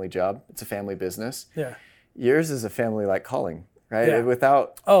a family job. It's a family business. Yeah. Yours is a family calling, right? Yeah.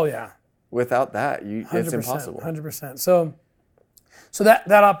 Without that, it's impossible. 100%. So that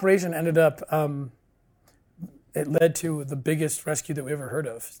operation ended up, it led to the biggest rescue that we ever heard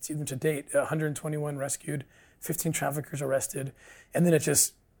of, even to date. 121 rescued, 15 traffickers arrested, and then it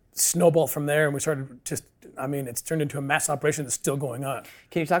just snowballed from there, and we started it's turned into a mass operation that's still going on.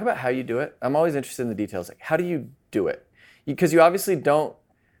 Can you talk about how you do it? I'm always interested in the details. Like, how do you do it? Because you obviously don't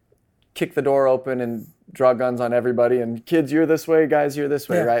kick the door open and draw guns on everybody, and kids, you're this way, guys, you're this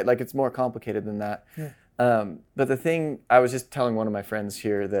way, right? Like, it's more complicated than that. Yeah. But the thing, I was just telling one of my friends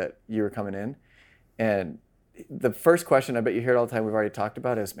here that you were coming in, and the first question, I bet you hear it all the time, we've already talked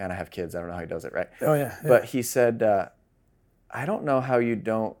about, is, man, I have kids, I don't know how he does it, right? Oh, yeah. But he said, I don't know how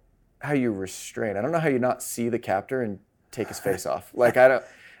you restrain. I don't know how you not see the captor and take his face off. Like,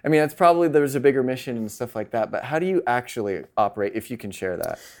 it's probably there's a bigger mission and stuff like that, but how do you actually operate, if you can share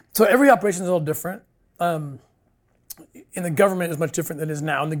that? So every operation is a little different. In the government, it's much different than it is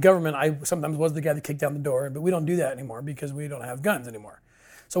now. In the government, I sometimes was the guy that kicked down the door, but we don't do that anymore because we don't have guns anymore.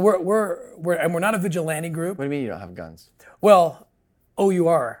 So we're not a vigilante group. What do you mean you don't have guns? Well,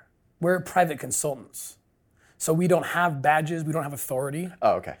 OUR, we're private consultants. So we don't have badges, we don't have authority.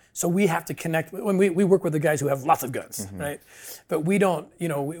 Oh, okay. So we have to connect. When we work with the guys who have lots of guns, right? But we don't,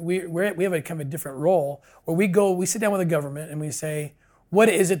 we have a kind of a different role where we sit down with the government and we say, what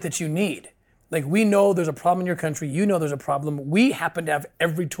is it that you need? Like, we know there's a problem in your country. You know there's a problem. We happen to have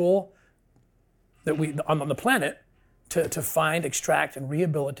every tool that on the planet to find, extract, and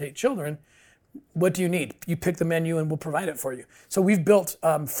rehabilitate children. What do you need? You pick the menu and we'll provide it for you. So we've built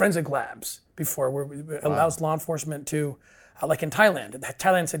forensic labs before where it allows law enforcement to, like in Thailand.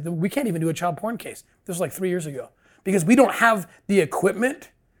 Thailand said, we can't even do a child porn case. This was like 3 years ago. Because we don't have the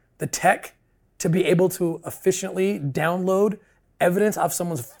equipment, the tech, to be able to efficiently download evidence off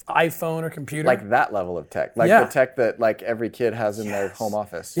someone's iPhone or computer. Like that level of tech, like the tech that like every kid has in their home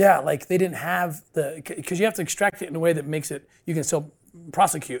office. Yeah, like they didn't have because you have to extract it in a way that makes it, you can still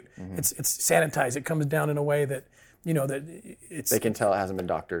prosecute. It's sanitized. It comes down in a way that, that it's... They can tell it hasn't been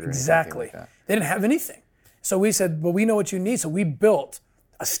doctored or exactly. anything like that. They didn't have anything. So we said, well, we know what you need. So we built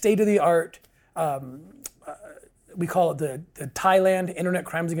a state-of-the-art, we call it the Thailand Internet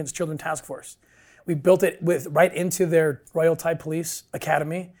Crimes Against Children Task Force. We built it right into their Royal Thai Police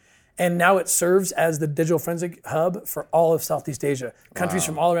Academy, and now it serves as the digital forensic hub for all of Southeast Asia. Countries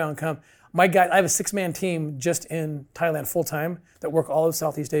from all around come. I have a 6-man team just in Thailand full-time that work all of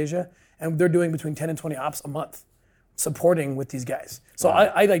Southeast Asia, and they're doing between 10 and 20 ops a month, supporting with these guys. So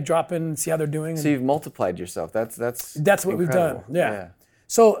I like drop in and see how they're doing. So you've multiplied yourself. That's what incredible. we've done. Yeah.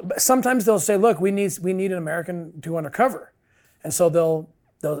 So sometimes they'll say, look, we need an American to undercover, and so they'll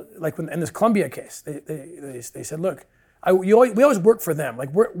like in this Colombia case, they said, look, we always work for them. Like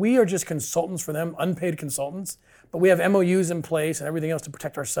we are just consultants for them, unpaid consultants, but we have MOUs in place and everything else to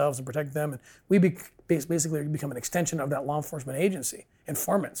protect ourselves and protect them. And we basically become an extension of that law enforcement agency,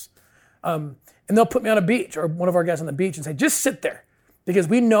 informants. And they'll put me on a beach or one of our guys on the beach and say, just sit there, because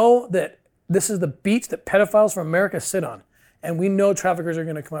we know that this is the beach that pedophiles from America sit on, and we know traffickers are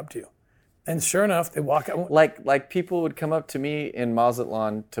going to come up to you. And sure enough, they walk out. Like people would come up to me in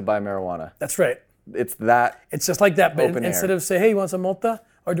Mazatlan to buy marijuana. That's right. It's just like that. But open instead air. of say, hey, you want some multa?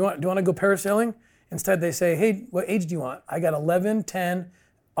 Or do you want to go parasailing? Instead they say, hey, what age do you want? I got 11, 10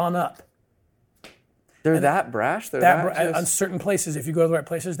 on up. They're that brash? On certain places, if you go to the right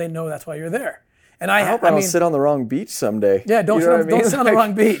places, they know that's why you're there. And I hope I don't sit on the wrong beach someday. Yeah, don't sit on the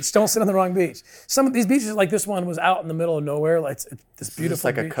wrong beach. Don't sit on the wrong beach. Some of these beaches, like this one, was out in the middle of nowhere. Like it's this beautiful It's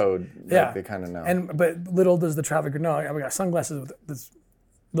like beach. a code. Yeah. Like they kind of know. But little does the trafficker know. I got sunglasses with this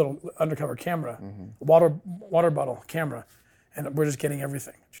little undercover camera, water bottle camera, and we're just getting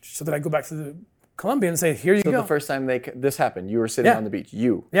everything. So then I go back to the Colombia and say, here you go. So the first time this happened, you were sitting on the beach.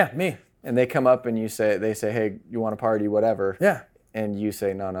 You. Yeah, me. And they come up and they say, hey, you want to party, whatever. Yeah. And you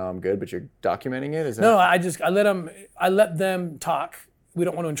say, no, I'm good, but you're documenting it? Is that... No, I let them talk. We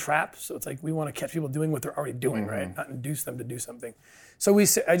don't want to entrap, so it's like we want to catch people doing what they're already doing, right? Not induce them to do something. So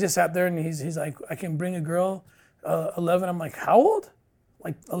I just sat there, and he's like, I can bring a girl, 11. I'm like, how old?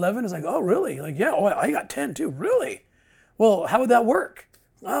 Like 11? Is like, oh, really? Like, yeah, I got 10 too. Really? Well, how would that work?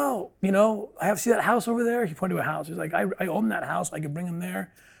 Oh, I see that house over there. He pointed to a house. He's like, I own that house. I could bring him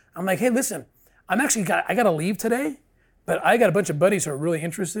there. I'm like, hey, listen, I got to leave today. But I got a bunch of buddies who are really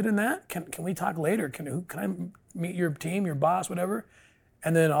interested in that. Can we talk later? Can I meet your team, your boss, whatever?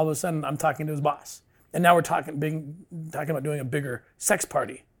 And then all of a sudden, I'm talking to his boss, and now we're talking about doing a bigger sex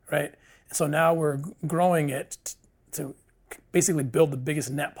party, right? So now we're growing it to basically build the biggest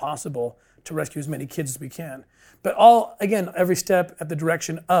net possible to rescue as many kids as we can. But every step at the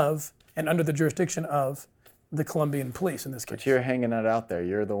direction of and under the jurisdiction of the Colombian police in this case. But you're hanging it out there.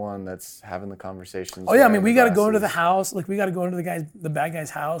 You're the one that's having the conversations. Oh yeah, I mean, we got to go into the house. Like we got to go into the bad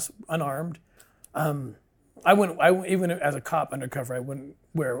guy's house unarmed. I wouldn't even as a cop undercover. I wouldn't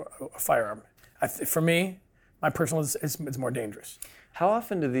wear a firearm. For me, my personal it's more dangerous. How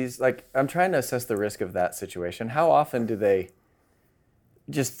often do these I'm trying to assess the risk of that situation. How often do they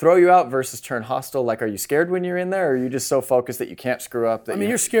just throw you out versus turn hostile? Like, are you scared when you're in there, or are you just so focused that you can't screw up?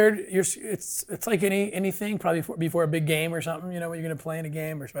 You're scared. It's like anything. Probably before a big game or something. When you're going to play in a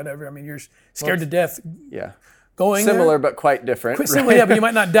game or whatever. I mean, you're scared to death. Yeah. Going similar there, but quite different. Quite similar, yeah. But you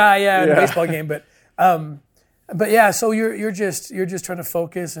might not die, in a baseball game. But yeah. So you're just trying to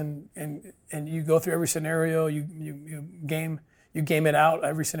focus and you go through every scenario. You game it out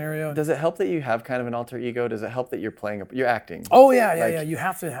every scenario. Does it help that you have kind of an alter ego? Does it help that you're acting? Oh yeah. You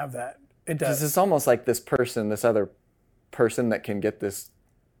have to have that. It does. Because it's almost like this other person that can get this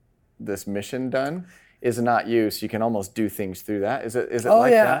mission done is not you. So you can almost do things through that. Is it like that? Oh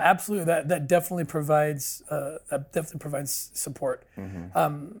yeah, absolutely. That definitely provides support.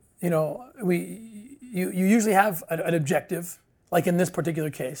 Mm-hmm. You usually have an objective. Like in this particular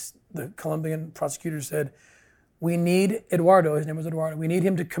case, the Colombian prosecutor said, we need Eduardo, his name was Eduardo, we need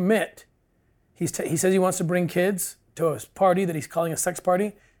him to commit. He says he wants to bring kids to a party that he's calling a sex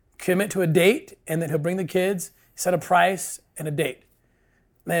party, commit to a date, and then he'll bring the kids, set a price, and a date.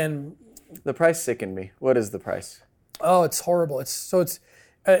 And The price sickened me. What is the price? oh, it's horrible.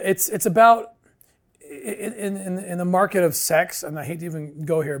 It's about in the market of sex, and I hate to even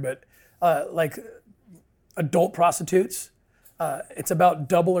go here, but like adult prostitutes, it's about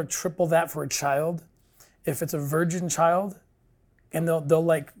double or triple that for a child. If it's a virgin child, and they'll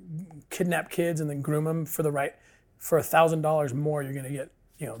like kidnap kids and then groom them for $1,000 more, you're gonna get,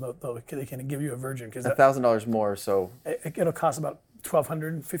 they can give you a virgin because $1,000 more, so it'll cost about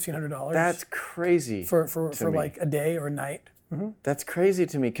 $1,200, $1,500. that's crazy. for me. like a day or a night. That's crazy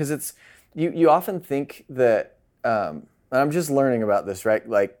to me because it's you often think that and I'm just learning about this, right?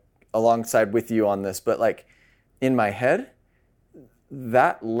 Like alongside with you on this, but like in my head,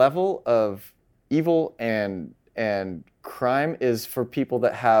 that level of evil and crime is for people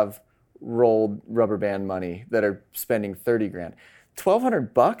that have rolled rubber band money that are spending 30 grand.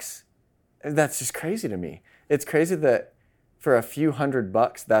 $1,200? That's just crazy to me. It's crazy that for a few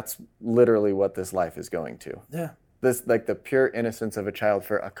 $100, that's literally what this life is going to. Yeah. This like the pure innocence of a child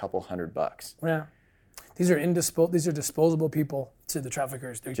for a couple $100. Yeah. These are disposable people to the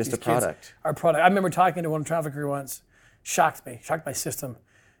traffickers. Just These a product. Kids are product. I remember talking to one trafficker once, shocked my system.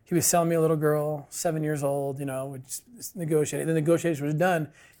 He was selling me a little girl, 7 years old, we just negotiated. The negotiation was done.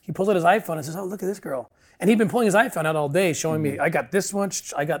 He pulls out his iPhone and says, oh, look at this girl. And he'd been pulling his iPhone out all day, showing me, I got this one,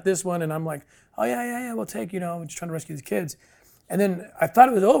 and I'm like, oh, yeah, we'll take, we're just trying to rescue these kids. And then I thought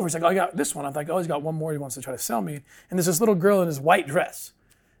it was over. He's like, oh, I got this one. I'm like, oh, he's got one more he wants to try to sell me. And there's this little girl in this white dress,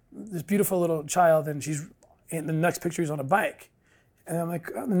 this beautiful little child, and she's in the next picture, he's on a bike. And I'm like,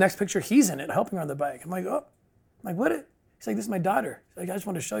 oh, the next picture, he's in it, helping her on the bike. I'm like, oh, what? He's like, this is my daughter. He's like, I just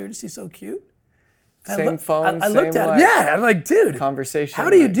want to show you. She's so cute. And Same phone, I looked same at him. like, Yeah, I'm like, dude, conversation.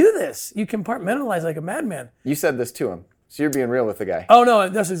 how do you do this? You compartmentalize like a madman. You said this to him, so you're being real with the guy. Oh no,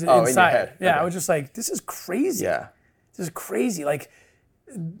 this is inside. in your head. Yeah, Okay. I was just like, this is crazy. Yeah. This is crazy. Like,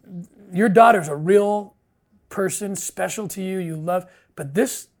 your daughter's a real person, special to you, you love, but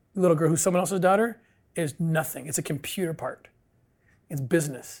this little girl who's someone else's daughter is nothing. It's a computer part. It's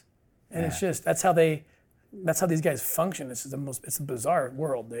business. And it's just, that's how these guys function. It's a bizarre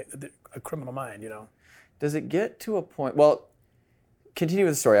world, a criminal mind, Does it get to a point? Well, continue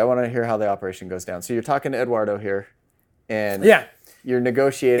with the story. I want to hear how the operation goes down. So you're talking to Eduardo here, and Yeah. you're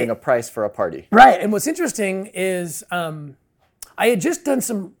negotiating a price for a party. Right. And what's interesting is I had just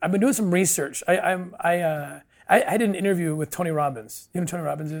I've been doing some research. I did an interview with Tony Robbins. You know who Tony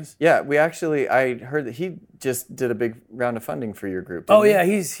Robbins is? Yeah, I heard that he just did a big round of funding for your group. Oh didn't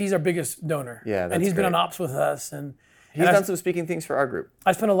he? yeah, he's our biggest donor. Yeah, and that's he's been great. on ops with us, and He's done some speaking things for our group.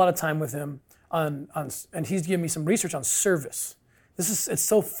 I spent a lot of time with him on and he's given me some research on service. It's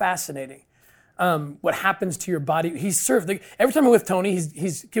so fascinating. What happens to your body? Every time I'm with Tony,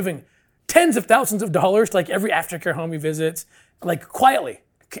 he's giving tens of thousands of dollars to like every aftercare home he visits, like quietly,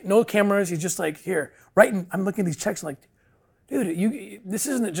 no cameras. He's just like, here, writing. I'm looking at these checks, like, dude, this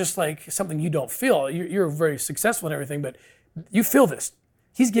isn't just like something you don't feel. You're very successful and everything, but you feel this.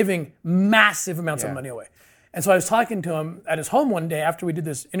 He's giving massive amounts of money away. And so I was talking to him at his home one day after we did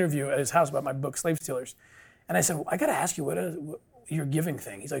this interview at his house about my book, Slave Stealers. And I said, well, I got to ask you, what is your giving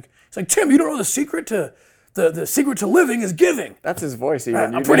thing? He's like, Tim, you don't know the secret to the secret to living is giving. That's his voice.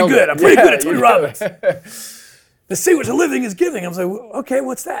 Even. I'm pretty good. I'm pretty good at Tony you Robbins. The secret to living is giving. I was like, okay,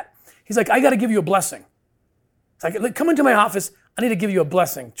 what's that? He's like, I got to give you a blessing. It's like, come into my office. I need to give you a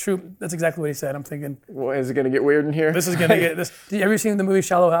blessing. True. That's exactly what he said. I'm thinking, Well, is it going to get weird in here? this is going to get this. Have you ever seen the movie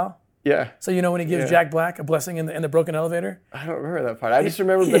Shallow Hal? Yeah. So you know when he gives Jack Black a blessing in the broken elevator? I don't remember that part. I just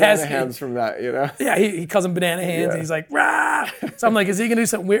remember He banana has- hands from that, Yeah, he calls him banana hands, Yeah. and he's like, rah! So I'm like, is he gonna do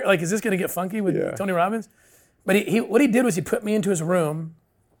something weird? Like, is this gonna get funky with Yeah. Tony Robbins? But what he did was he put me into his room,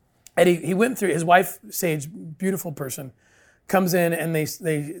 and he went through, his wife, Sage, beautiful person, comes in, and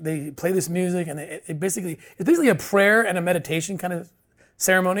they play this music, and it's basically a prayer and a meditation kind of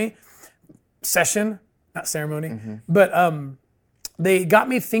session, not ceremony, but they got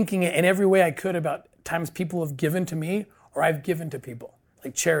me thinking in every way I could about times people have given to me or I've given to people,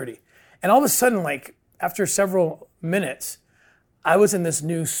 like charity. And all of a sudden, like after several minutes, I was in this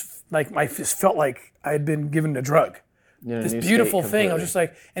new, like I just felt like I had been given a drug. This new beautiful state thing. I was completely. just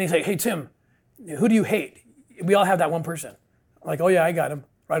like, and he's like, hey, Tim, who do you hate? We all have that one person. I'm like, oh yeah, I got him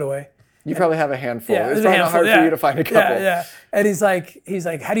right away. You probably have a handful. Yeah, It's there's a probably not handful, hard for you to find a couple. Yeah. And he's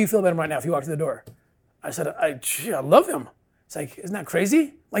like, how do you feel about him right now if you walk through the door? I said, I love him. It's like, isn't that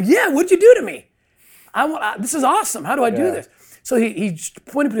crazy? Like, yeah, what'd you do to me? This is awesome. How do I do Yeah. this? So he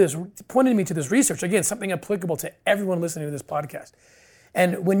pointed me to this research, again, something applicable to everyone listening to this podcast.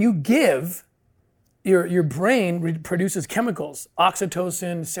 And when you give, your brain produces chemicals,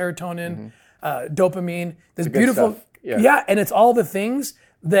 oxytocin, serotonin, dopamine, this good beautiful, stuff. Yeah. and it's all the things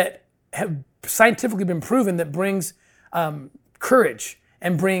that have scientifically been proven that brings courage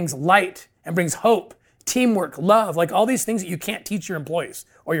and brings light and brings hope, teamwork, love, like all these things that you can't teach your employees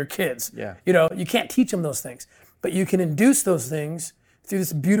or your kids. Yeah. You know, you can't teach them those things, but you can induce those things through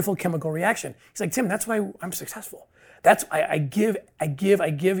this beautiful chemical reaction. He's like, Tim, that's why I'm successful. That's I give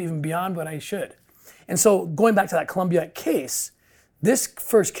even beyond what I should. And so going back to that Columbia case, this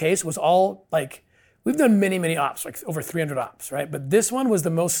first case was all like, we've done many ops, like over 300 ops, right? But this one was the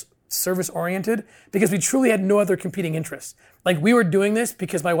most service-oriented because we truly had no other competing interests. Like we were doing this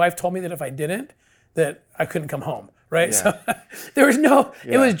because my wife told me that if I didn't, that I couldn't come home, right? Yeah. So there was no,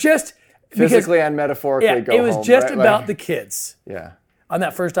 it was just Physically and metaphorically go it was home, just right? about the kids Yeah. on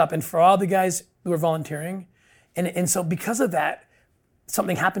that first op. And for all the guys who were volunteering, and so because of that,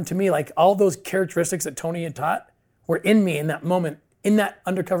 something happened to me, like all those characteristics that Tony had taught were in me in that moment, in that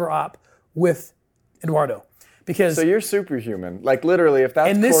undercover op with Eduardo. Because So you're superhuman. Like literally, if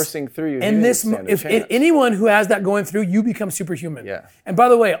that's coursing through you, you didn't stand a chance. anyone who has that going through, you become superhuman. Yeah. And by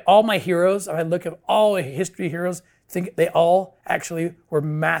the way, all my heroes, I look at all the history heroes, think they all actually were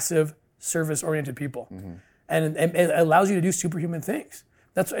massive service-oriented people. Mm-hmm. And it allows you to do superhuman things.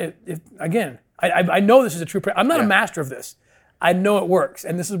 That's again, I know this is a true. I'm not a master of this. I know it works,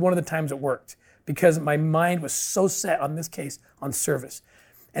 and this is one of the times it worked because my mind was so set on this case on service.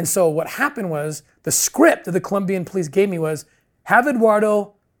 And so what happened was the script that the Colombian police gave me was have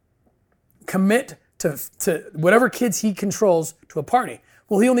Eduardo commit to whatever kids he controls to a party.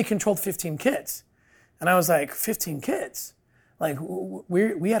 Well, he only controlled 15 kids. And I was like, 15 kids? Like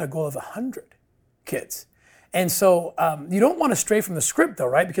we had a goal of 100 kids. And so you don't want to stray from the script though,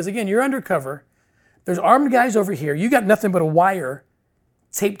 right? Because again, you're undercover. There's armed guys over here. You got nothing but a wire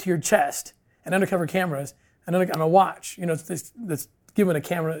taped to your chest and undercover cameras and a watch. You know, that's giving a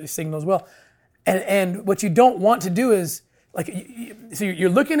camera signal as well. And what you don't want to do is like, so you're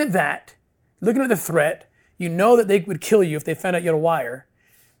looking at that, looking at the threat. You know that they would kill you if they found out you had a wire.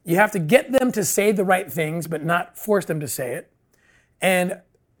 You have to get them to say the right things, but not force them to say it. And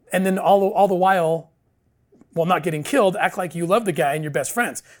then all the while, while not getting killed, act like you love the guy and you're best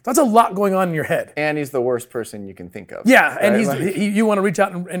friends. That's a lot going on in your head. And he's the worst person you can think of. Yeah, and right? you want to reach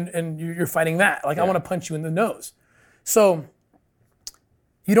out and you're fighting that. Like I want to punch you in the nose. So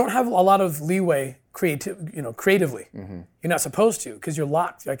you don't have a lot of leeway creatively. Mm-hmm. You're not supposed to because you're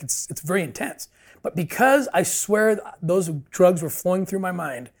locked. Like it's very intense. But because I swear those drugs were flowing through my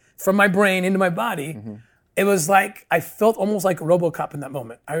mind, from my brain into my body, it was like I felt almost like a RoboCop in that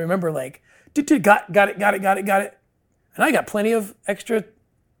moment. I remember like, got it. And I got plenty of extra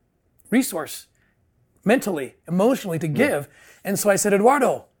resource, mentally, emotionally to give. And so I said,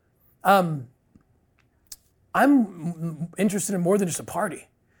 Eduardo, I'm interested in more than just a party.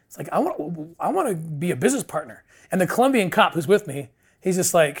 It's like, I want to be a business partner. And the Colombian cop who's with me, he's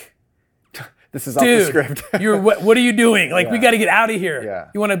just like, this is off the dude, script. what are you doing? Like, we got to get out of here. Yeah.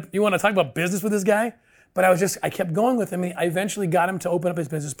 You want to talk about business with this guy? But I kept going with him. I eventually got him to open up his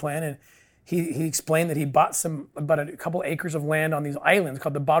business plan, and he explained that he bought about a couple acres of land on these islands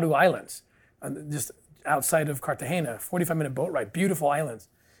called the Baru Islands, just outside of Cartagena, 45-minute boat ride, beautiful islands.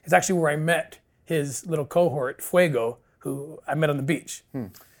 It's actually where I met his little cohort, Fuego, who I met on the beach.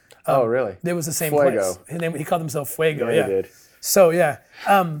 Oh, really? It was the same Fuego. place. His name, he called himself Fuego. Yeah, he did. So yeah.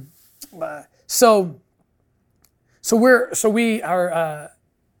 So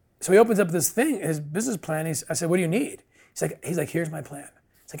he opens up this thing, his business plan. I said, "What do you need?" He's like, "Here's my plan."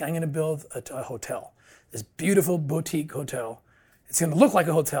 It's like, I'm going to build a hotel, this beautiful boutique hotel. It's going to look like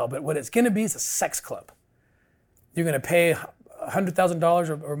a hotel, but what it's going to be is a sex club. You're going to pay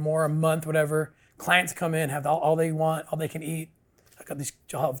 $100,000 or more a month, whatever. Clients come in, have all they want, all they can eat.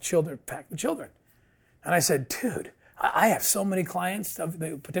 I'll have children, packed with children. And I said, dude, I have so many clients,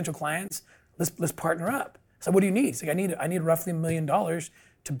 potential clients. Let's partner up. I said, what do you need? He's like, I need roughly $1 million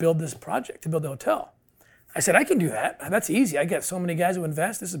to build this project, to build the hotel. I said, I can do that. That's easy. I get so many guys who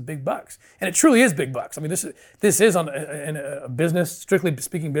invest. This is big bucks. And it truly is big bucks. I mean, this is in a business, strictly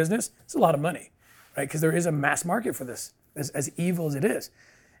speaking business, it's a lot of money, right? Because there is a mass market for this, as evil as it is.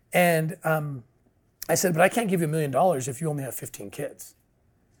 And I said, but I can't give you $1 million if you only have 15 kids.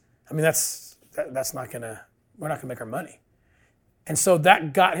 I mean, that's not we're not gonna make our money. And so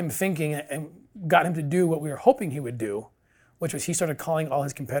that got him thinking and got him to do what we were hoping he would do, which was he started calling all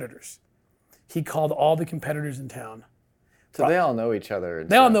his competitors. He called all the competitors in town. So they all know each other.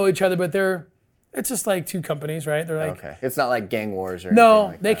 They all know each other, but they're It's just like two companies, right? They're like, Okay. It's not like gang wars or no,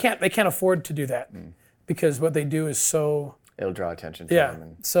 anything like that. they can't afford to do that because what they do is so. It'll draw attention to Yeah. them.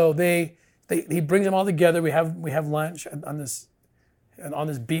 And So he brings them all together. We have lunch on this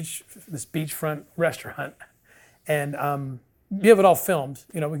beachfront restaurant, and we have it all filmed.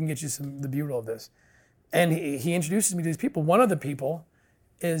 You know, we can get you the B-roll of this. And he introduces me to these people. One of the people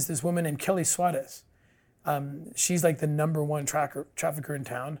is this woman named Kelly Suarez. She's like the number one trafficker in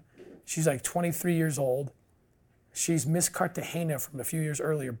town. She's like 23 years old. She's Miss Cartagena from a few years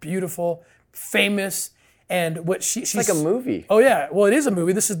earlier. Beautiful, famous, and she's it's like a movie. Oh yeah, well it is a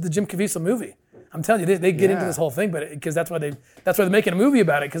movie. This is the Jim Caviezel movie. I'm telling you, they get into Yeah. this whole thing, but because that's why they're making a movie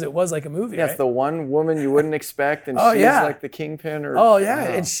about it because it was like a movie. Yeah, right? it's the one woman you wouldn't expect, and Oh, she's yeah. like the kingpin. Or Oh yeah,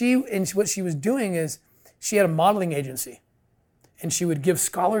 and what she was doing is she had a modeling agency, and she would give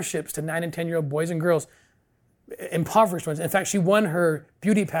scholarships to 9 and 10-year-old boys and girls, impoverished ones. In fact, she won her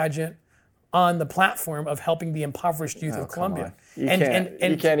beauty pageant on the platform of helping the impoverished youth of Colombia. You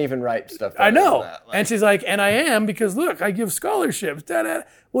can't even write stuff. I know. Like that. And she's like, and I am because look, I give scholarships. Da-da.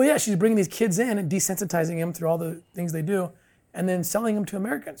 Well, yeah, she's bringing these kids in and desensitizing them through all the things they do, and then selling them to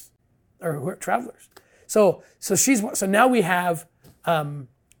Americans or who are travelers. So now we have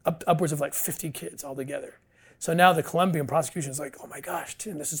upwards of like 50 kids all together. So now the Colombian prosecution is like, oh my gosh,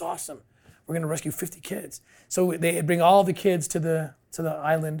 Tim, this is awesome. We're going to rescue 50 kids. So they bring all the kids to the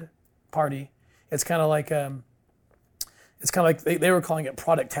island party. It's kind of like they were calling it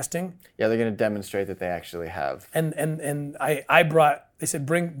product testing. Yeah, they're going to demonstrate that they actually have. And they said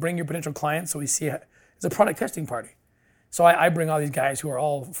bring your potential clients so we see it's a product testing party. So I bring all these guys who are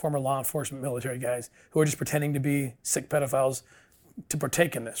all former law enforcement military guys who are just pretending to be sick pedophiles to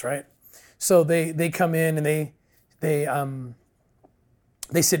partake in this, right? So they come in and they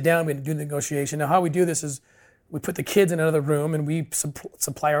sit down, we do the negotiation. Now how we do this is we put the kids in another room and we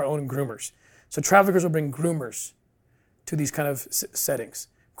supply our own groomers. So traffickers will bring groomers to these kind of settings.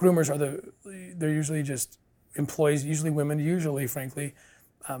 Groomers they're usually just employees, usually women, usually, frankly,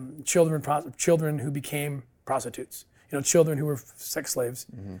 children who became prostitutes. You know, children who were sex slaves,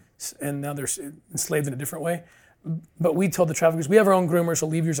 and now they're enslaved in a different way. But we told the traffickers, we have our own groomers, so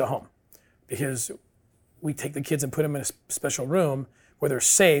leave yours at home. Because we take the kids and put them in a special room where they're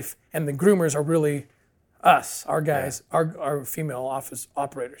safe, and the groomers are really us, our guys, our female office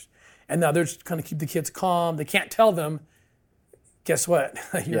operators. And now they're just going to keep the kids calm. They can't tell them, guess what?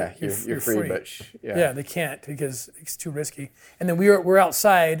 you're free. But yeah, they can't because it's too risky. And then we're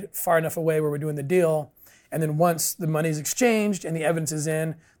outside far enough away where we're doing the deal. And then once the money's exchanged and the evidence is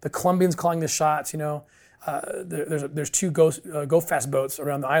in, the Colombians calling the shots. You know, there's two go fast boats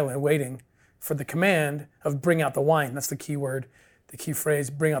around the island waiting for the command of bring out the wine. That's the key word. The key phrase,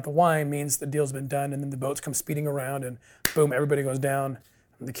 bring out the wine, means the deal's been done, and then the boats come speeding around, and boom, everybody goes down.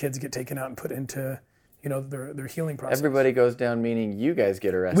 And the kids get taken out and put into, their healing process. Everybody goes down, meaning you guys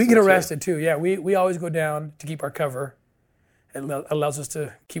get arrested. We get arrested too. Yeah, we always go down to keep our cover. It allows us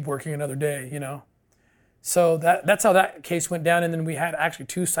to keep working another day, you know. So that's how that case went down, and then we had actually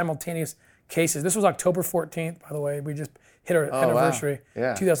two simultaneous cases. This was October 14th, by the way. We just hit our anniversary, wow.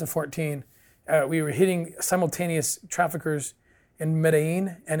 Yeah. 2014. We were hitting simultaneous traffickers in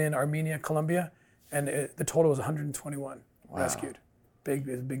Medellin and in Armenia, Colombia, and the total was 121 rescued. Big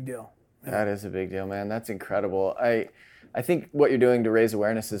deal. Yeah. That is a big deal, man. That's incredible. I think what you're doing to raise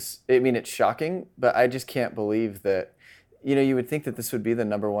awareness it's shocking, but I just can't believe that, you would think that this would be the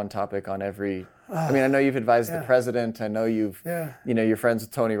number one topic on every, I know you've advised the president. I know you've, you're friends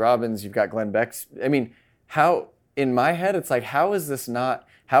with Tony Robbins. You've got Glenn Beck's. How, in my head, it's like, how is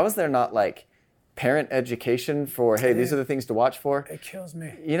there not like parent education for, hey, these are the things to watch for? It kills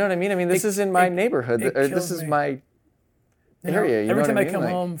me. You know what I mean? This is in my neighborhood, or this is my area. Every time I come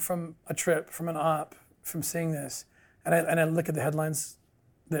home from a trip, from an op, from seeing this, and I look at the headlines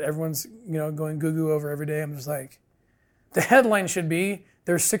that everyone's going goo over every day, I'm just like, the headline should be,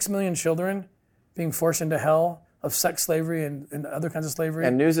 there's 6 million children being forced into hell of sex slavery and other kinds of slavery.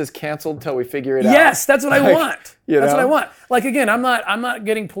 And news is canceled till we figure it out. Yes, that's what I want. That's what I want. Like, again, I'm not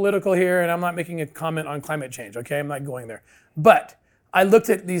getting political here, and I'm not making a comment on climate change, okay? I'm not going there. But I looked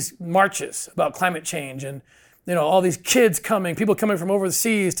at these marches about climate change and, all these kids coming, people coming from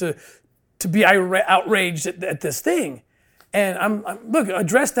overseas to be outraged at this thing. And look,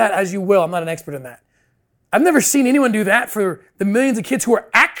 address that as you will. I'm not an expert in that. I've never seen anyone do that for the millions of kids who are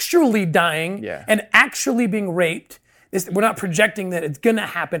actually dying and actually being raped. We're not projecting that it's going to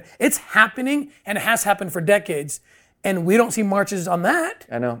happen. It's happening, and it has happened for decades, and we don't see marches on that.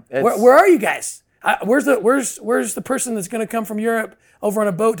 I know. Where are you guys? Where's the person that's going to come from Europe over on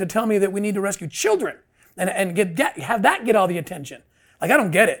a boat to tell me that we need to rescue children and have that get all the attention? Like, I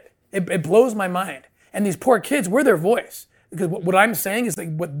don't get it. It blows my mind. And these poor kids, we're their voice. Because what I'm saying is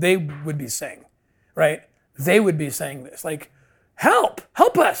like what they would be saying, right? They would be saying this, like, help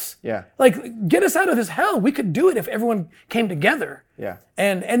us. Yeah. Like, get us out of this hell. We could do it if everyone came together. Yeah.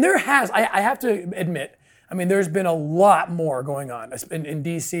 And there has, I have to admit, I mean, there's been a lot more going on in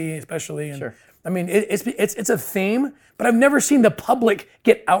DC, especially. And, Sure. I mean, it's a theme, but I've never seen the public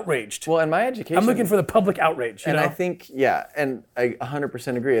get outraged. Well, in my education, I'm looking for the public outrage. I think, and I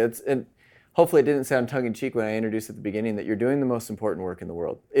 100% agree. And hopefully it didn't sound tongue-in-cheek when I introduced at the beginning that you're doing the most important work in the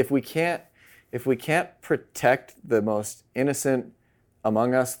world. If we can't protect the most innocent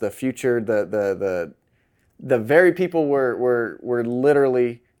among us, the future, the very people we're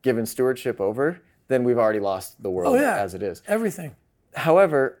literally given stewardship over, then we've already lost the world as it is. Everything.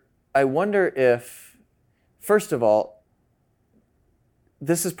 However, I wonder if, first of all,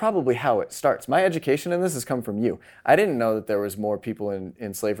 this is probably how it starts. My education in this has come from you. I didn't know that there was more people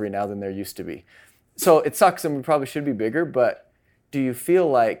in slavery now than there used to be. So it sucks and we probably should be bigger, but do you feel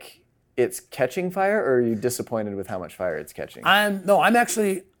like it's catching fire, or are you disappointed with how much fire it's catching? I'm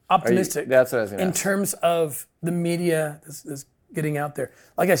actually optimistic. That's what I was going to in ask. terms of the media that's getting out there.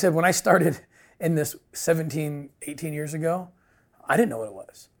 Like I said, when I started in this 17, 18 years ago, I didn't know what it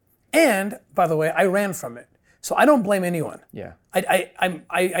was. And, by the way, I ran from it. So I don't blame anyone. Yeah.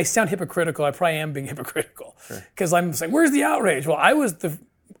 I sound hypocritical. I probably am being hypocritical. Because I'm saying, where's the outrage? Well, I was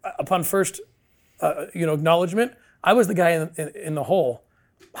upon first acknowledgement, I was the guy in the hole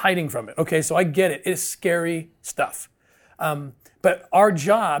hiding from it. Okay, so I get it. It's scary stuff. But our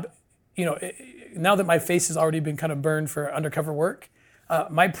job, now that my face has already been kind of burned for undercover work,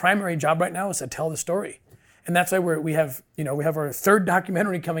 my primary job right now is to tell the story. And that's why we have our third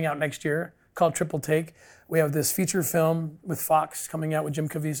documentary coming out next year called Triple Take. We have this feature film with Fox coming out with Jim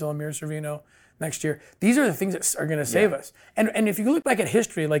Caviezel and Mira Sorvino next year. These are the things that are going to save us. And if you look back at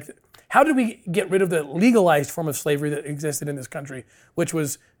history, like, how did we get rid of the legalized form of slavery that existed in this country, which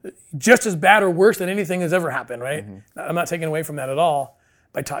was just as bad or worse than anything that's ever happened, right? Mm-hmm. I'm not taking away from that at all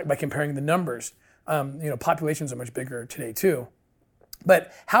by comparing the numbers. Populations are much bigger today too.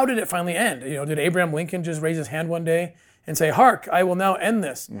 But how did it finally end? Did Abraham Lincoln just raise his hand one day and say, "Hark, I will now end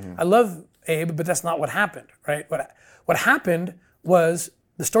this"? Mm-hmm. I love Abe, but that's not what happened, right? What happened was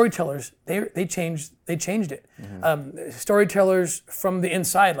the storytellers, they changed it. Mm-hmm. Storytellers from the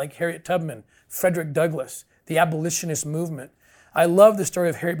inside, like Harriet Tubman, Frederick Douglass, the abolitionist movement. I love the story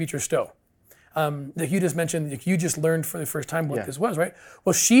of Harriet Beecher Stowe. That you just mentioned, you just learned for the first time what this was, right?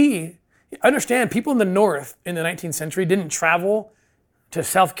 Well, understand, people in the North in the 19th century didn't travel to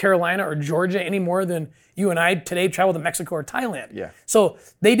South Carolina or Georgia any more than you and I today travel to Mexico or Thailand. Yeah. So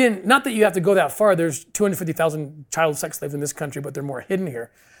they didn't, not that you have to go that far, there's 250,000 child sex slaves in this country, but they're more hidden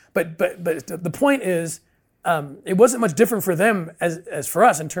here. But the point is, it wasn't much different for them as for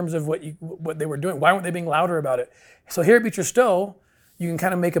us in terms of what they were doing. Why weren't they being louder about it? So Harriet Beecher Stowe, you can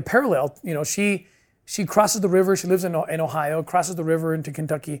kind of make a parallel. She crosses the river, she lives in Ohio, crosses the river into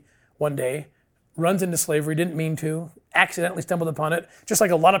Kentucky one day, runs into slavery, didn't mean to, accidentally stumbled upon it, just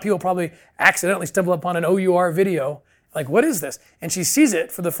like a lot of people probably accidentally stumble upon an OUR video. Like, what is this? And she sees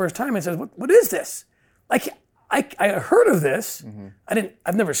it for the first time and says, what is this? Like, I heard of this. Mm-hmm.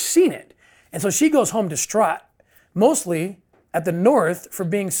 I've never seen it. And so she goes home distraught, mostly at the North for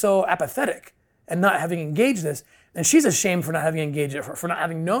being so apathetic and not having engaged this. And she's ashamed for not having engaged it, for not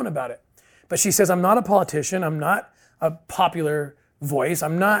having known about it. But she says, I'm not a politician. I'm not a popular voice.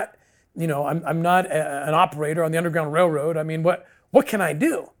 I'm not I'm not an operator on the Underground Railroad. I mean, what can I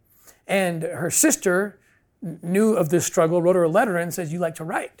do? And her sister knew of this struggle, wrote her a letter and says, you like to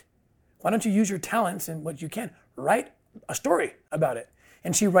write. Why don't you use your talents and what you can? Write a story about it.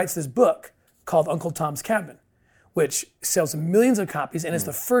 And she writes this book called Uncle Tom's Cabin, which sells millions of copies, and it's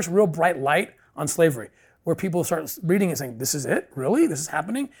the first real bright light on slavery, where people start reading and saying, this is it? Really? This is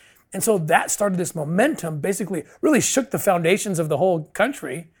happening? And so that started this momentum, basically really shook the foundations of the whole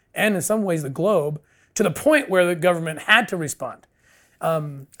country, and in some ways the globe, to the point where the government had to respond.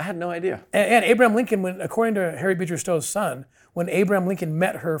 I had no idea. And Abraham Lincoln, according to Harriet Beecher Stowe's son, when Abraham Lincoln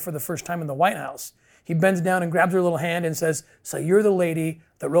met her for the first time in the White House, he bends down and grabs her little hand and says, so you're the lady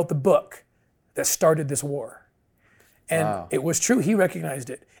that wrote the book that started this war. And It was true. He recognized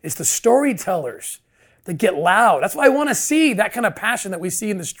it. It's the storytellers that get loud. That's why I want to see that kind of passion that we see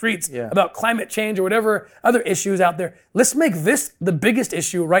in the streets about climate change or whatever other issues out there. Let's make this the biggest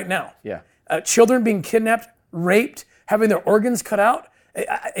issue right now. Yeah. Children being kidnapped, raped, having their organs cut out.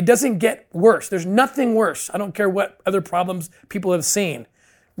 It doesn't get worse. There's nothing worse. I don't care what other problems people have seen.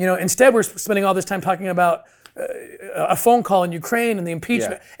 Instead we're spending all this time talking about a phone call in Ukraine and the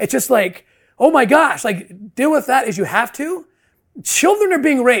impeachment. Yeah. It's just like, oh my gosh, like deal with that as you have to. Children are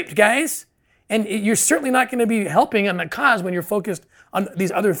being raped, guys. And you're certainly not going to be helping on the cause when you're focused on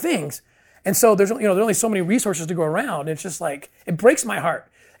these other things. And so there's only so many resources to go around. It's just like, it breaks my heart.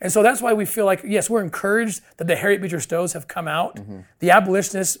 And so that's why we feel like, yes, we're encouraged that the Harriet Beecher Stows have come out. The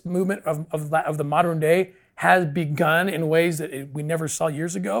abolitionist movement of the modern day has begun in ways that we never saw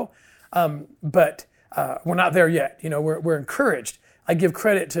years ago. But we're not there yet. We're encouraged. I give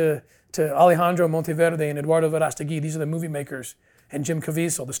credit to Alejandro Monteverde and Eduardo Verastegui. These are the movie makers, and Jim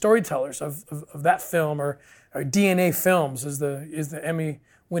Caviezel, the storytellers of that film, or DNA Films is the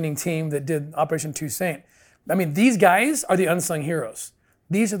Emmy-winning team that did Operation Toussaint. I mean, these guys are the unsung heroes.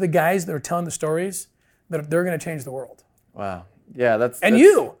 These are the guys that are telling the stories that they're going to change the world. Wow. Yeah, that's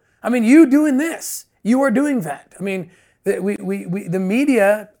you. I mean, you doing this. You are doing that. I mean, the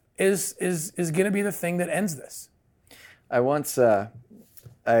media is going to be the thing that ends this. I once I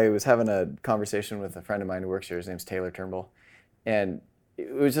was having a conversation with a friend of mine who works here. His name's Taylor Turnbull, and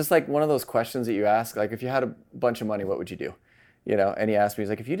it was just like one of those questions that you ask, like, if you had a bunch of money, what would you do? And he asked me, he's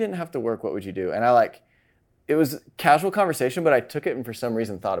like, if you didn't have to work, what would you do? And it was casual conversation, but I took it and for some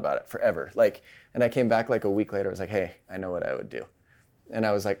reason thought about it forever. And I came back like a week later. I was like, hey, I know what I would do. And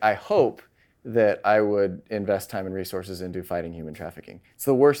I was like, I hope that I would invest time and resources into fighting human trafficking. It's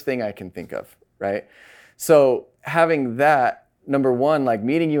the worst thing I can think of, right? So having that, number one, like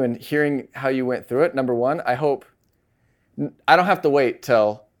meeting you and hearing how you went through it, number one, I hope I don't have to wait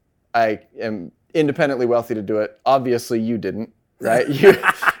till I am independently wealthy to do it. Obviously you didn't, right? You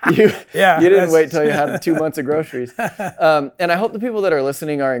didn't wait till you had 2 months of groceries. And I hope the people that are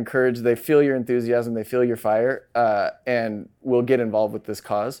listening are encouraged. They feel your enthusiasm, they feel your fire, and will get involved with this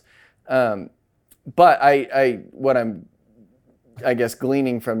cause. But what I'm, I guess,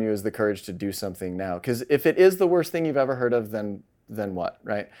 gleaning from you is the courage to do something now. Because if it is the worst thing you've ever heard of, then what,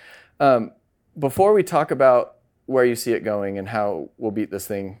 right? Before we talk about where you see it going and how we'll beat this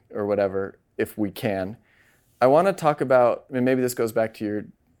thing or whatever, if we can, I want to talk about, and maybe this goes back to your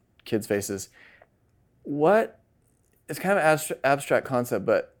kids' faces. It's kind of an abstract concept,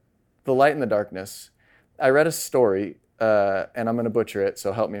 but the light and the darkness. I read a story, and I'm going to butcher it,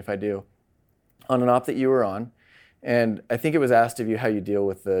 so help me if I do, on an op that you were on. And I think it was asked of you how you deal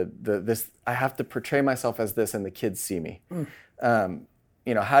with this. I have to portray myself as this, and the kids see me.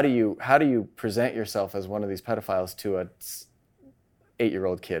 How do you present yourself as one of these pedophiles to a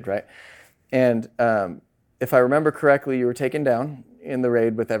 8-year-old kid, right? And if I remember correctly, you were taken down in the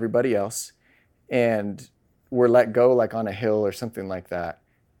raid with everybody else, and were let go like on a hill or something like that.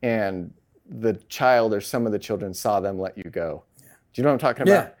 And the child or some of the children saw them let you go. Yeah. Do you know what I'm talking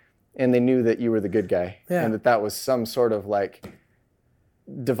about? Yeah. And they knew that you were the good guy, and that was some sort of like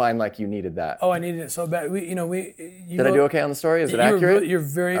divine, like you needed that. Oh, I needed it so bad. Did I do okay on the story? Is it accurate? You're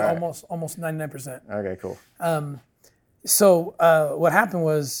very almost 99%. Okay, cool. So what happened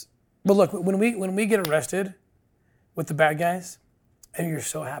was, well, look, when we get arrested with the bad guys, and you're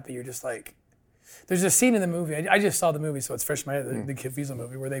so happy, you're just like, there's a scene in the movie. I just saw the movie, so it's fresh in my head. The Caviezel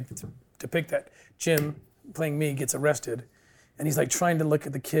movie, where they depict that Jim, playing me, gets arrested. And he's like trying to look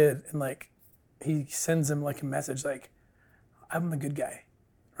at the kid, and like he sends him like a message like, I'm the good guy,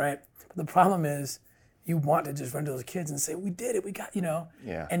 right? But the problem is you want to just run to those kids and say, we did it, we got,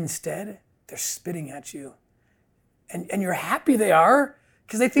 Yeah. And instead they're spitting at you. And you're happy they are,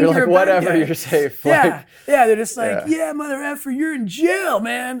 because they think you're like, a whatever, bad guy. you're safe. Yeah, they're just like, yeah, mother effer, you're in jail,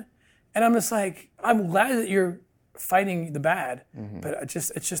 man. And I'm just like, I'm glad that you're fighting the bad, but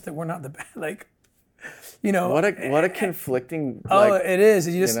it's just that we're not the bad, like, What a conflicting. It is.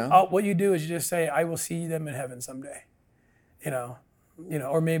 You just what you do is you just say, "I will see them in heaven someday,"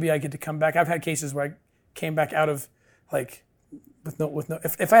 or maybe I get to come back. I've had cases where I came back out of like with no.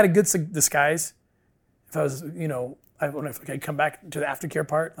 If I had a good disguise, if I was, I wonder if I could come back to the aftercare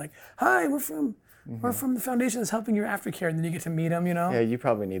part, like, "Hi, we're from the foundation that's helping your aftercare," and then you get to meet them. Yeah, you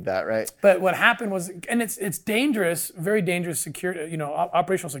probably need that, right? But what happened was, and it's dangerous, very dangerous security.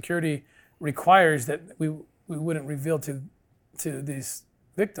 Operational security requires that we wouldn't reveal to these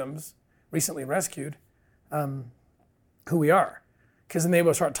victims recently rescued who we are, because then they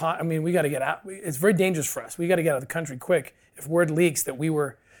will start talking. I mean, we got to get out. It's very dangerous for us. We got to get out of the country quick if word leaks that we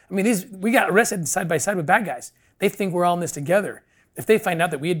got arrested side by side with bad guys. They think we're all in this together. If they find out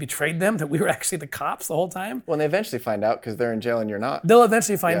that we had betrayed them, that we were actually the cops the whole time. Well, and they eventually find out because they're in jail and you're not. They'll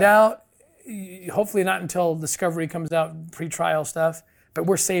eventually find out. Hopefully not until discovery comes out, pre-trial stuff. But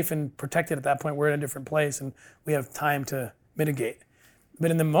we're safe and protected at that point. We're in a different place, and we have time to mitigate.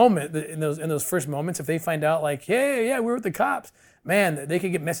 But in the moment, in those first moments, if they find out, like, yeah, we're with the cops, man, they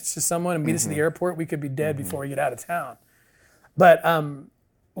could get message to someone and meet us in the airport. We could be dead before we get out of town. But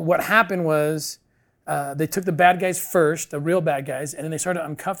what happened was, They took the bad guys first, the real bad guys, and then they started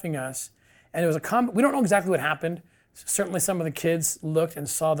uncuffing us. And it was we don't know exactly what happened. Certainly some of the kids looked and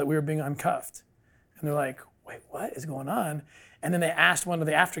saw that we were being uncuffed. And they're like, wait, what is going on? And then they asked one of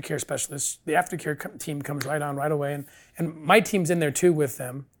the aftercare specialists. The aftercare team comes right away. And my team's in there too with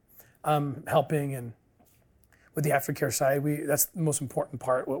them, helping and with the aftercare side. That's the most important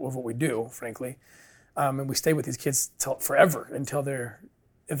part of what we do, frankly. And we stay with these kids forever until they're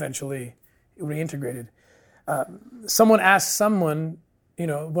eventually reintegrated. Someone asked someone,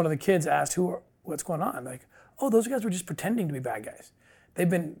 one of the kids asked, what's going on? Like, oh, those guys were just pretending to be bad guys. They've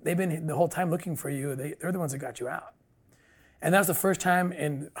been the whole time looking for you. They're the ones that got you out. And that was the first time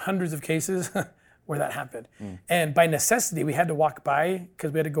in hundreds of cases where that happened. And by necessity, we had to walk by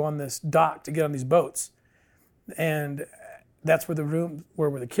because we had to go on this dock to get on these boats. And that's where the room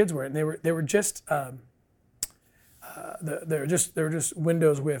where the kids were. And they were just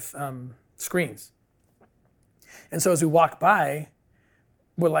windows with screens. And so as we walk by,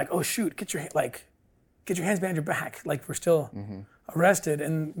 we're like, oh shoot, get your hands behind your back. Like we're still arrested,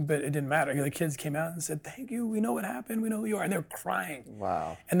 but it didn't matter. The kids came out and said, thank you, we know what happened, we know who you are. And they're crying.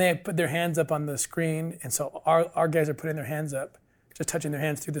 Wow. And they put their hands up on the screen. And so our guys are putting their hands up, just touching their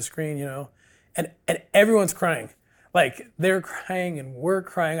hands through the screen, and everyone's crying. Like they're crying and we're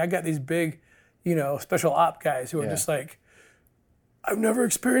crying. I got these big, special op guys who are just like, I've never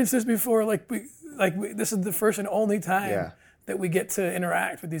experienced this before. This is the first and only time that we get to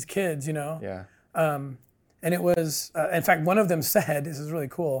interact with these kids, Yeah. And it was, in fact, one of them said, this is really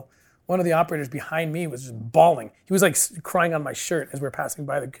cool, one of the operators behind me was just bawling. He was like crying on my shirt as we were passing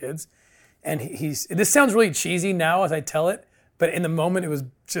by the kids. And this sounds really cheesy now as I tell it, but in the moment it was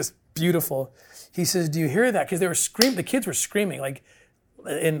just beautiful. He says, do you hear that? Because they were screaming, the kids were screaming like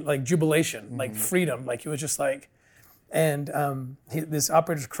in like jubilation, like freedom. Like it was just like, and this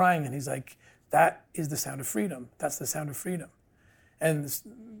operator's crying and he's like, that is the sound of freedom. That's the sound of freedom. And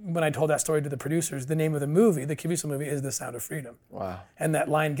when I told that story to the producers, the name of the movie, the Caviezel movie, is The Sound of Freedom. Wow. And that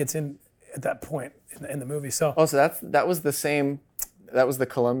line gets in at that point in the movie. So that was the same. That was the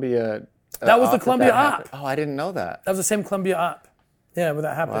Columbia. That was the Columbia op. Oh, I didn't know that. That was the same Columbia op. Yeah, where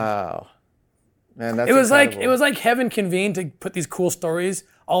that happened. Wow. Man, that's it was like heaven convened to put these cool stories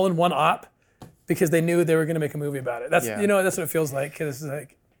all in one op because they knew they were going to make a movie about it. That's that's what it feels like. This is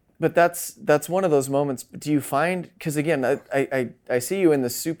like. But that's one of those moments. Do you find, because again, I see you in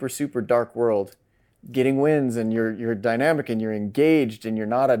this super, super dark world getting wins and you're dynamic and you're engaged and you're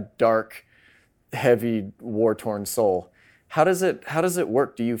not a dark, heavy, war-torn soul. How does it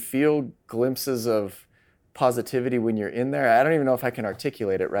work? Do you feel glimpses of positivity when you're in there? I don't even know if I can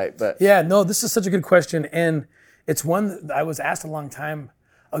articulate it right, but. Yeah, no, this is such a good question. And it's one that I was asked a long time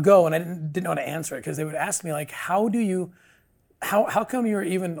ago and I didn't know how to answer it because they would ask me like, how come you're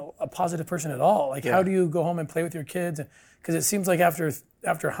even a positive person at all? Like, how do you go home and play with your kids? Because it seems like after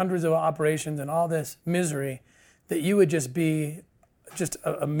hundreds of operations and all this misery, that you would just be just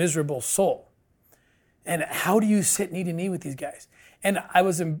a miserable soul. And how do you sit knee to knee with these guys? And I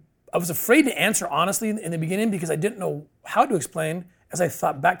was afraid to answer honestly in the beginning because I didn't know how to explain as I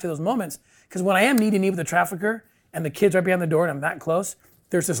thought back to those moments. Because when I am knee to knee with the trafficker and the kids right behind the door and I'm that close,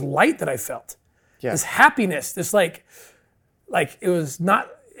 there's this light that I felt, this happiness, this like it was not,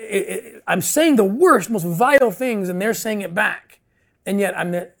 I'm saying the worst, most vile things and they're saying it back. And yet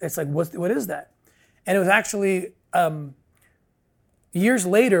it's like, what is that? And it was actually years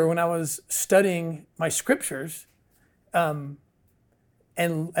later when I was studying my scriptures and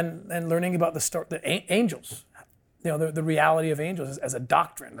learning about the angels, the reality of angels as a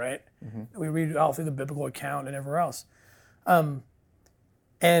doctrine, right? Mm-hmm. We read all through the biblical account and everywhere else.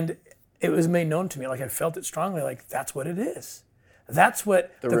 And it was made known to me, like I felt it strongly, like that's what it is. That's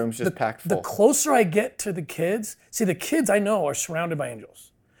what the room's just packed full. The closer I get to the kids I know are surrounded by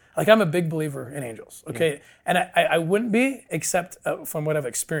angels. Like I'm a big believer in angels, okay? And I wouldn't be except from what I've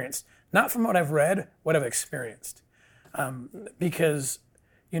experienced. Not from what I've read, what I've experienced. Because,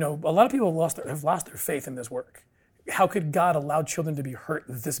 a lot of people have lost their faith in this work. How could God allow children to be hurt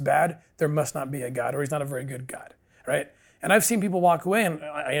this bad? There must not be a God, or he's not a very good God, right? And I've seen people walk away and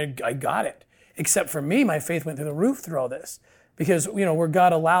I got it. Except for me, my faith went through the roof through all this. Because, where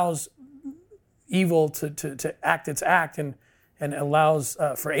God allows evil to act its act and allows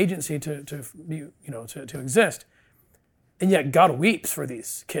for agency to be, to exist. And yet God weeps for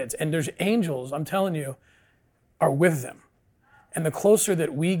these kids. And there's angels, I'm telling you, are with them. And the closer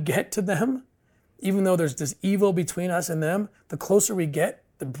that we get to them, even though there's this evil between us and them, the closer we get,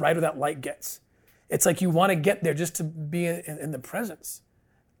 the brighter that light gets. It's like you want to get there just to be in the presence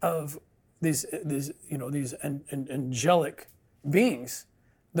of these angelic beings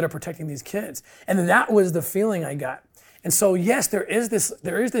that are protecting these kids. And that was the feeling I got. And so yes, there is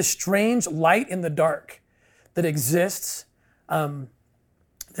this strange light in the dark that exists when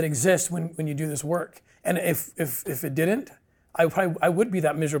you do this work. And if it didn't, I would be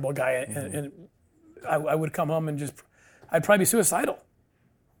that miserable guy, and I would come home and I'd probably be suicidal.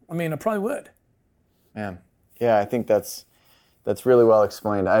 I mean, I probably would. Man, yeah, I think that's really well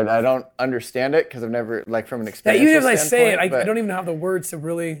explained. I don't understand it because I've never, like, from an experience. Even if I say it, I don't even have the words to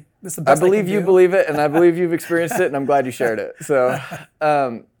really. This is the best I believe can you do. believe it, and I believe you've experienced it, and I'm glad you shared it. So,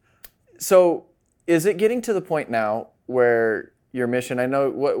 so is it getting to the point now where your mission? I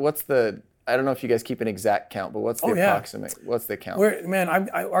know what's the. I don't know if you guys keep an exact count, but what's the approximate? What's the count?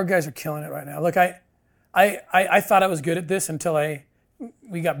 Our guys are killing it right now. Look, I thought I was good at this until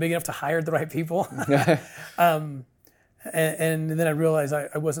we got big enough to hire the right people. And then I realized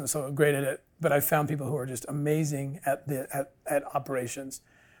I wasn't so great at it, but I found people who are just amazing at operations.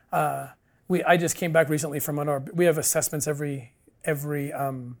 I just came back recently from we have assessments every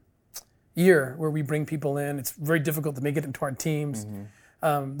year where we bring people in. It's very difficult to make it into our teams.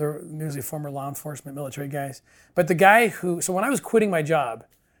 They're usually former law enforcement, military guys. But the guy so when I was quitting my job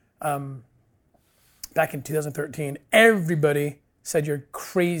back in 2013, everybody said, you're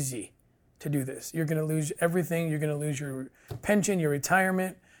crazy to do this. You're going to lose everything. You're going to lose your pension, your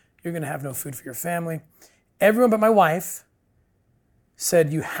retirement. You're going to have no food for your family. Everyone but my wife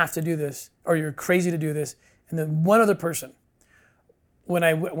said, you have to do this, or you're crazy to do this. And then one other person, when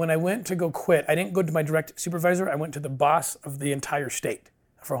I went to go quit, I didn't go to my direct supervisor. I went to the boss of the entire state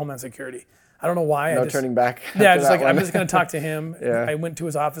for Homeland Security. I don't know why. No turning back. Yeah, I'm just going to talk to him. Yeah. I went to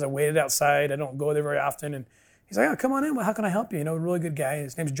his office. I waited outside. I don't go there very often. And he's like, oh, come on in. Well, how can I help you? A really good guy.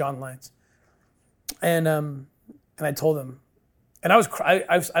 His name's John Lyons. And I told him, and I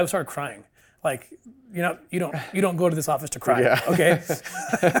started crying. Like, you don't go to this office to cry, okay?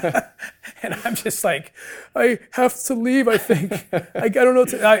 And I'm just like, I have to leave, I think. I don't know.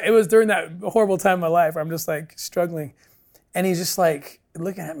 It was during that horrible time in my life where I'm just like struggling. And he's just like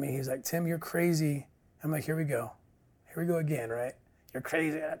looking at me. He's like, Tim, you're crazy. I'm like, here we go. Here we go again, right? You're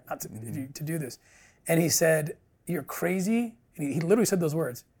crazy not to do this. And he said, you're crazy. And he literally said those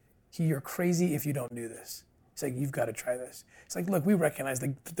words. You're crazy if you don't do this. He's like, you've got to try this. It's like, look, we recognize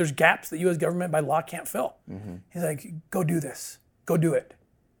that there's gaps that U.S. government by law can't fill. He's like, go do this. Go do it.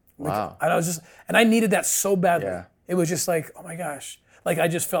 Wow. And I needed that so badly. Yeah. It was just like, oh my gosh. Like I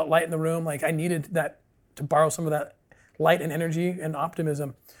just felt light in the room. Like I needed that to borrow some of that light and energy and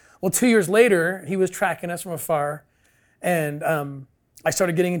optimism. Well, 2 years later, he was tracking us from afar. And I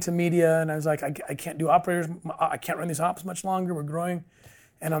started getting into media and I was like, I can't do operators. I can't run these ops much longer. We're growing.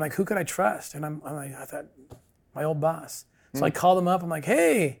 And I'm like, who could I trust? And I'm like, I thought, my old boss. So I called him up. I'm like,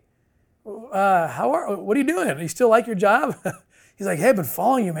 hey, what are you doing? Do you still like your job? He's like, hey, I've been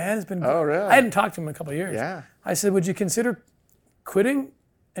following you, man. It's been. Oh, really? I hadn't talked to him in a couple of years. Yeah. I said, would you consider quitting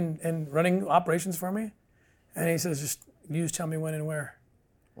and running operations for me? And he says, you just tell me when and where.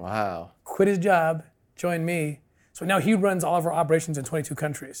 Wow. Quit his job, join me. So now he runs all of our operations in 22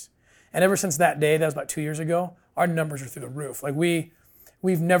 countries. And ever since that day, that was about 2 years ago, our numbers are through the roof. Like we've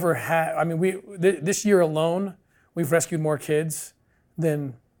never had. I mean, this year alone, we've rescued more kids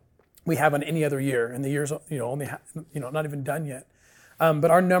than we have in any other year. And the year's only not even done yet. But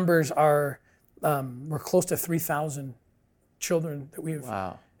our numbers are we're close to 3,000 children that we've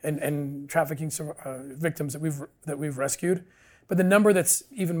and trafficking victims that we've rescued. But the number that's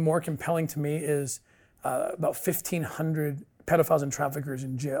even more compelling to me is about 1,500 pedophiles and traffickers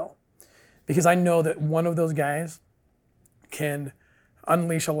in jail, because I know that one of those guys can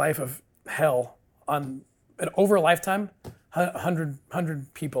unleash a life of hell on. And over a lifetime,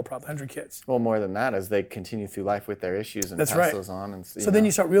 100 people, probably 100 kids. Well, more than that, as they continue through life with their issues and That's pass right. those on. And so then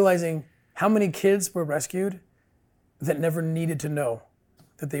you start realizing how many kids were rescued that never needed to know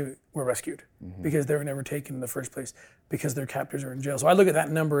that they were rescued because they were never taken in the first place because their captors are in jail. So I look at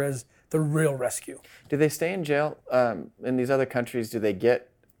that number as the real rescue. Do they stay in jail in these other countries? Do they get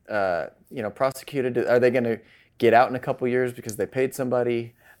prosecuted? Are they going to get out in a couple years because they paid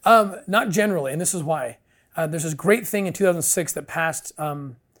somebody? Not generally, and this is why. There's this great thing in 2006 that passed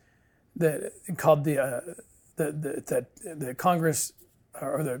called the Congress,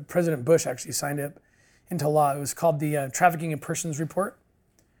 or the President Bush actually signed it into law. It was called the Trafficking in Persons Report.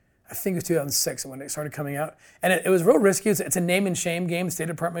 I think it was 2006 when it started coming out. And it was real risky. It's a name and shame game. The State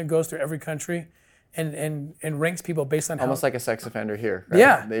Department goes through every country and ranks people based on almost how... like a sex offender here. Right?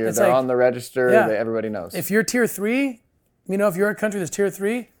 Yeah. They're like, on the register. Yeah. Everybody knows. If you're tier 3, if you're a country that's tier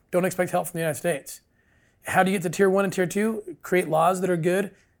 3, don't expect help from the United States. How do you get to tier 1 and tier 2? Create laws that are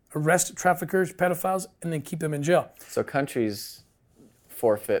good, arrest traffickers, pedophiles, and then keep them in jail. So countries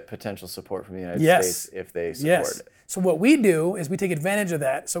forfeit potential support from the United Yes. States if they support Yes. it. So what we do is we take advantage of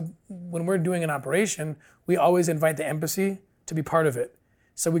that. So when we're doing an operation, we always invite the embassy to be part of it.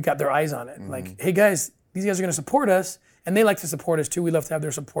 So we got their eyes on it. Like, hey guys, these guys are going to support us, and they like to support us too. We love to have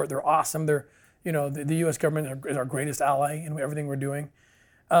their support. They're awesome. They're, the U.S. government is our greatest ally in everything we're doing.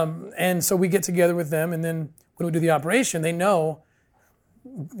 And so we get together with them, and then when we do the operation, they know,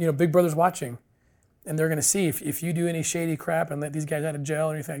 Big Brother's watching, and they're going to see if you do any shady crap and let these guys out of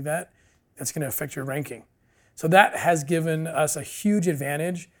jail or anything like that, that's going to affect your ranking. So that has given us a huge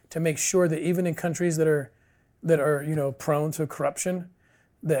advantage to make sure that even in countries that are prone to corruption,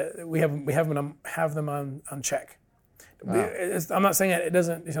 that we have them on check. Wow. I'm not saying that it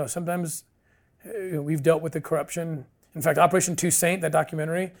doesn't. Sometimes we've dealt with the corruption. In fact, Operation Toussaint, that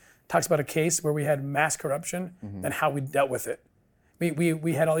documentary, talks about a case where we had mass corruption and how we dealt with it.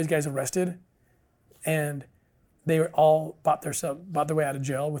 We had all these guys arrested, and they were all bought their way out of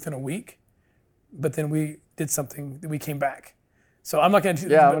jail within a week. But then we did something. We came back. So I'm not going to.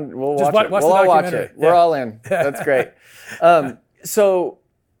 Yeah, we'll watch it. Watch we'll the all watch documentary. it. We're all in. That's great. So,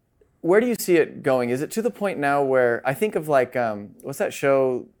 where do you see it going? Is it to the point now where I think of like what's that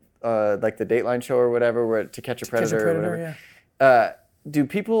show, like the Dateline show or whatever, where To Catch a Predator, or whatever? Yeah. Do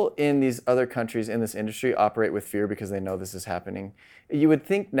people in these other countries in this industry operate with fear because they know this is happening? You would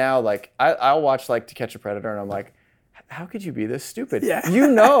think now, like I'll watch like To Catch a Predator, and I'm like, how could you be this stupid? Yeah.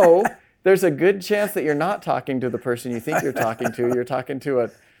 There's a good chance that you're not talking to the person you think you're talking to. You're talking to a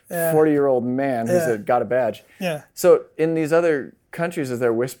 40-year-old man who's got a badge. Yeah. So in these other countries, is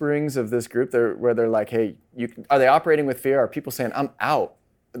there whisperings of this group where they're like, hey, are they operating with fear? Are people saying, I'm out,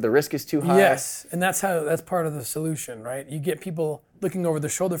 the risk is too high? Yes, and that's part of the solution, right? You get people looking over their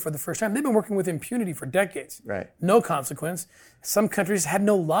shoulder for the first time. They've been working with impunity for decades. Right. No consequence. Some countries had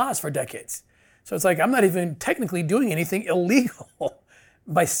no laws for decades. So it's like, I'm not even technically doing anything illegal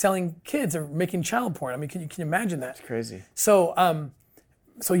by selling kids or making child porn. I mean, can you imagine that? It's crazy. So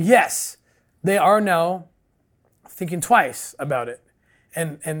yes, they are now thinking twice about it,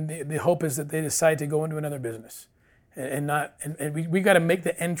 and the hope is that they decide to go into another business, and we got to make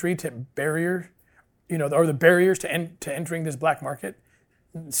the entry to barrier, or the barriers to entering this black market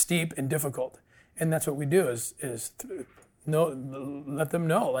steep and difficult, and that's what we do is let them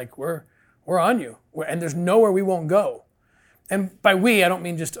know, like, we're on you, and there's nowhere we won't go. And by we, I don't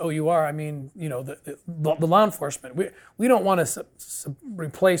mean just OUR. I mean, the law enforcement. We don't want to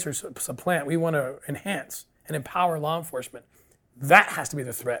replace or supplant. We want to enhance and empower law enforcement. That has to be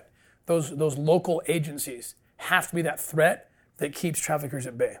the threat. Those local agencies have to be that threat that keeps traffickers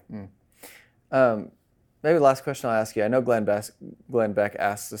at bay. Maybe the last question I'll ask you. I know Glenn Beck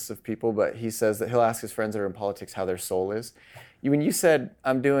asks this of people, but he says that he'll ask his friends that are in politics how their soul is. When you said,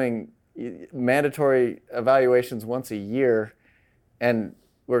 I'm doing mandatory evaluations once a year, and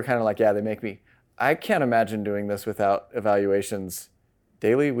we're kind of like, yeah, they make me. I can't imagine doing this without evaluations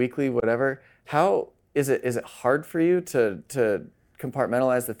daily, weekly, whatever. How is it hard for you to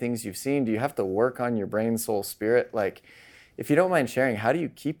compartmentalize the things you've seen? Do you have to work on your brain, soul, spirit? Like, if you don't mind sharing, how do you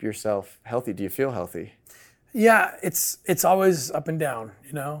keep yourself healthy? Do you feel healthy? Yeah, it's always up and down.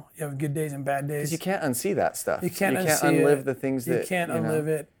 You have good days and bad days. Because you can't unsee that stuff. You can't unlive the things that you can't unlive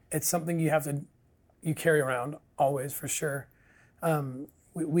it. It's something you carry around always, for sure.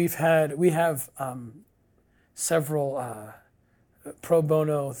 We have several pro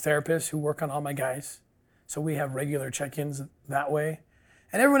bono therapists who work on all my guys, so we have regular check-ins that way,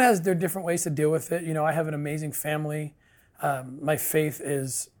 and everyone has their different ways to deal with it. I have an amazing family. My faith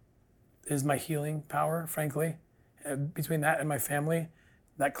is my healing power, frankly. Between that and my family,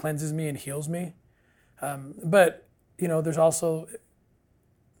 that cleanses me and heals me. But there's also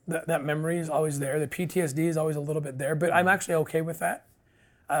that memory is always there. The PTSD is always a little bit there, but I'm actually okay with that.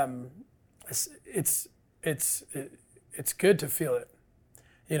 It's good to feel it.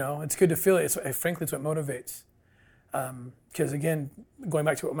 It's good to feel it. Frankly, it's what motivates. Because again, going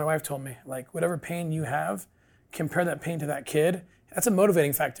back to what my wife told me, like, whatever pain you have, compare that pain to that kid. That's a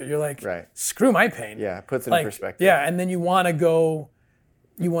motivating factor. You're like, right. Screw my pain. Yeah, it puts it in perspective. Yeah, and then you want to go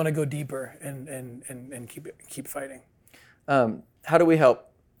deeper and keep fighting. How do we help?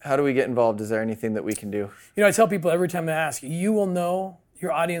 How do we get involved? Is there anything that we can do? I tell people every time they ask, you will know,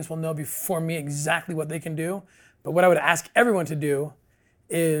 your audience will know before me exactly what they can do. But what I would ask everyone to do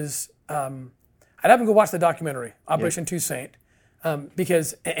is, I'd have them go watch the documentary, Operation Toussaint.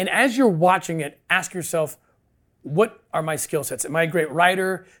 Because as you're watching it, ask yourself, what are my skill sets? Am I a great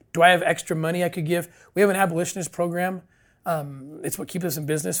writer? Do I have extra money I could give? We have an abolitionist program. It's what keeps us in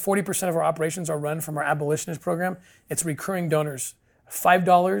business. 40% of our operations are run from our abolitionist program. It's recurring donors.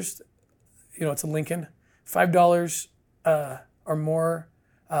 $5, it's a Lincoln. $5 or more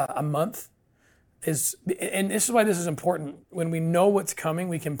a month and this is why this is important. When we know what's coming,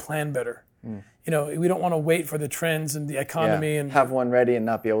 we can plan better. We don't want to wait for the trends and the economy and have one ready and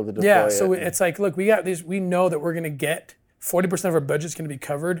not be able to deploy Yeah, so it. it's like, look, we got these. We know that we're going to get 40% of our budget's going to be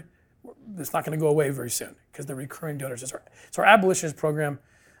covered. It's not going to go away very soon because the recurring donors is our abolitionist program.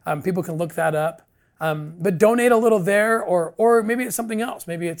 People can look that up, but donate a little there, or maybe it's something else.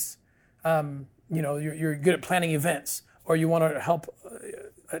 Maybe it's you're good at planning events, or you want to help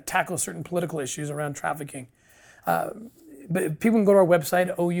tackle certain political issues around trafficking. But people can go to our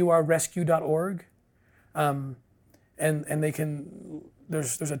website, ourrescue.org, and they can.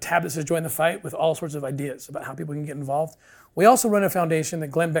 There's a tab that says "Join the Fight" with all sorts of ideas about how people can get involved. We also run a foundation that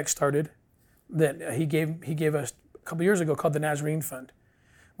Glenn Beck started, that he gave us a couple years ago, called the Nazarene Fund,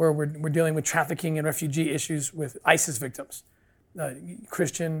 where we're dealing with trafficking and refugee issues with ISIS victims,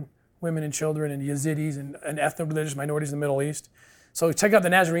 Christian women and children, and Yazidis and ethno-religious minorities in the Middle East. So check out the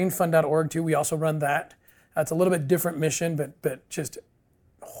NazareneFund.org too. We also run that. It's a little bit different mission, but just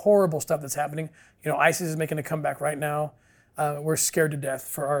horrible stuff that's happening. ISIS is making a comeback right now. We're scared to death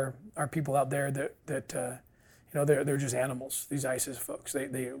for our people out there that they're just animals. These ISIS folks,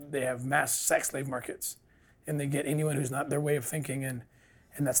 they have mass sex slave markets, and they get anyone who's not their way of thinking, and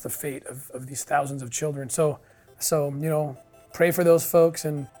that's the fate of these thousands of children. So pray for those folks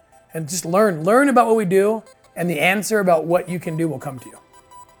and just learn about what we do, and the answer about what you can do will come to you.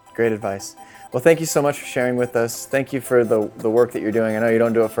 Great advice. Well, thank you so much for sharing with us. Thank you for the work that you're doing. I know you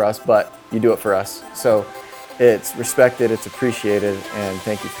don't do it for us, but you do it for us. So it's respected, it's appreciated, and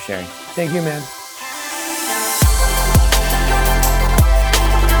thank you for sharing. Thank you, man.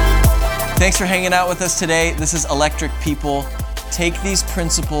 Thanks for hanging out with us today. This is Electric People. Take these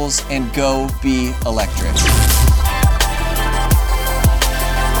principles and go be electric.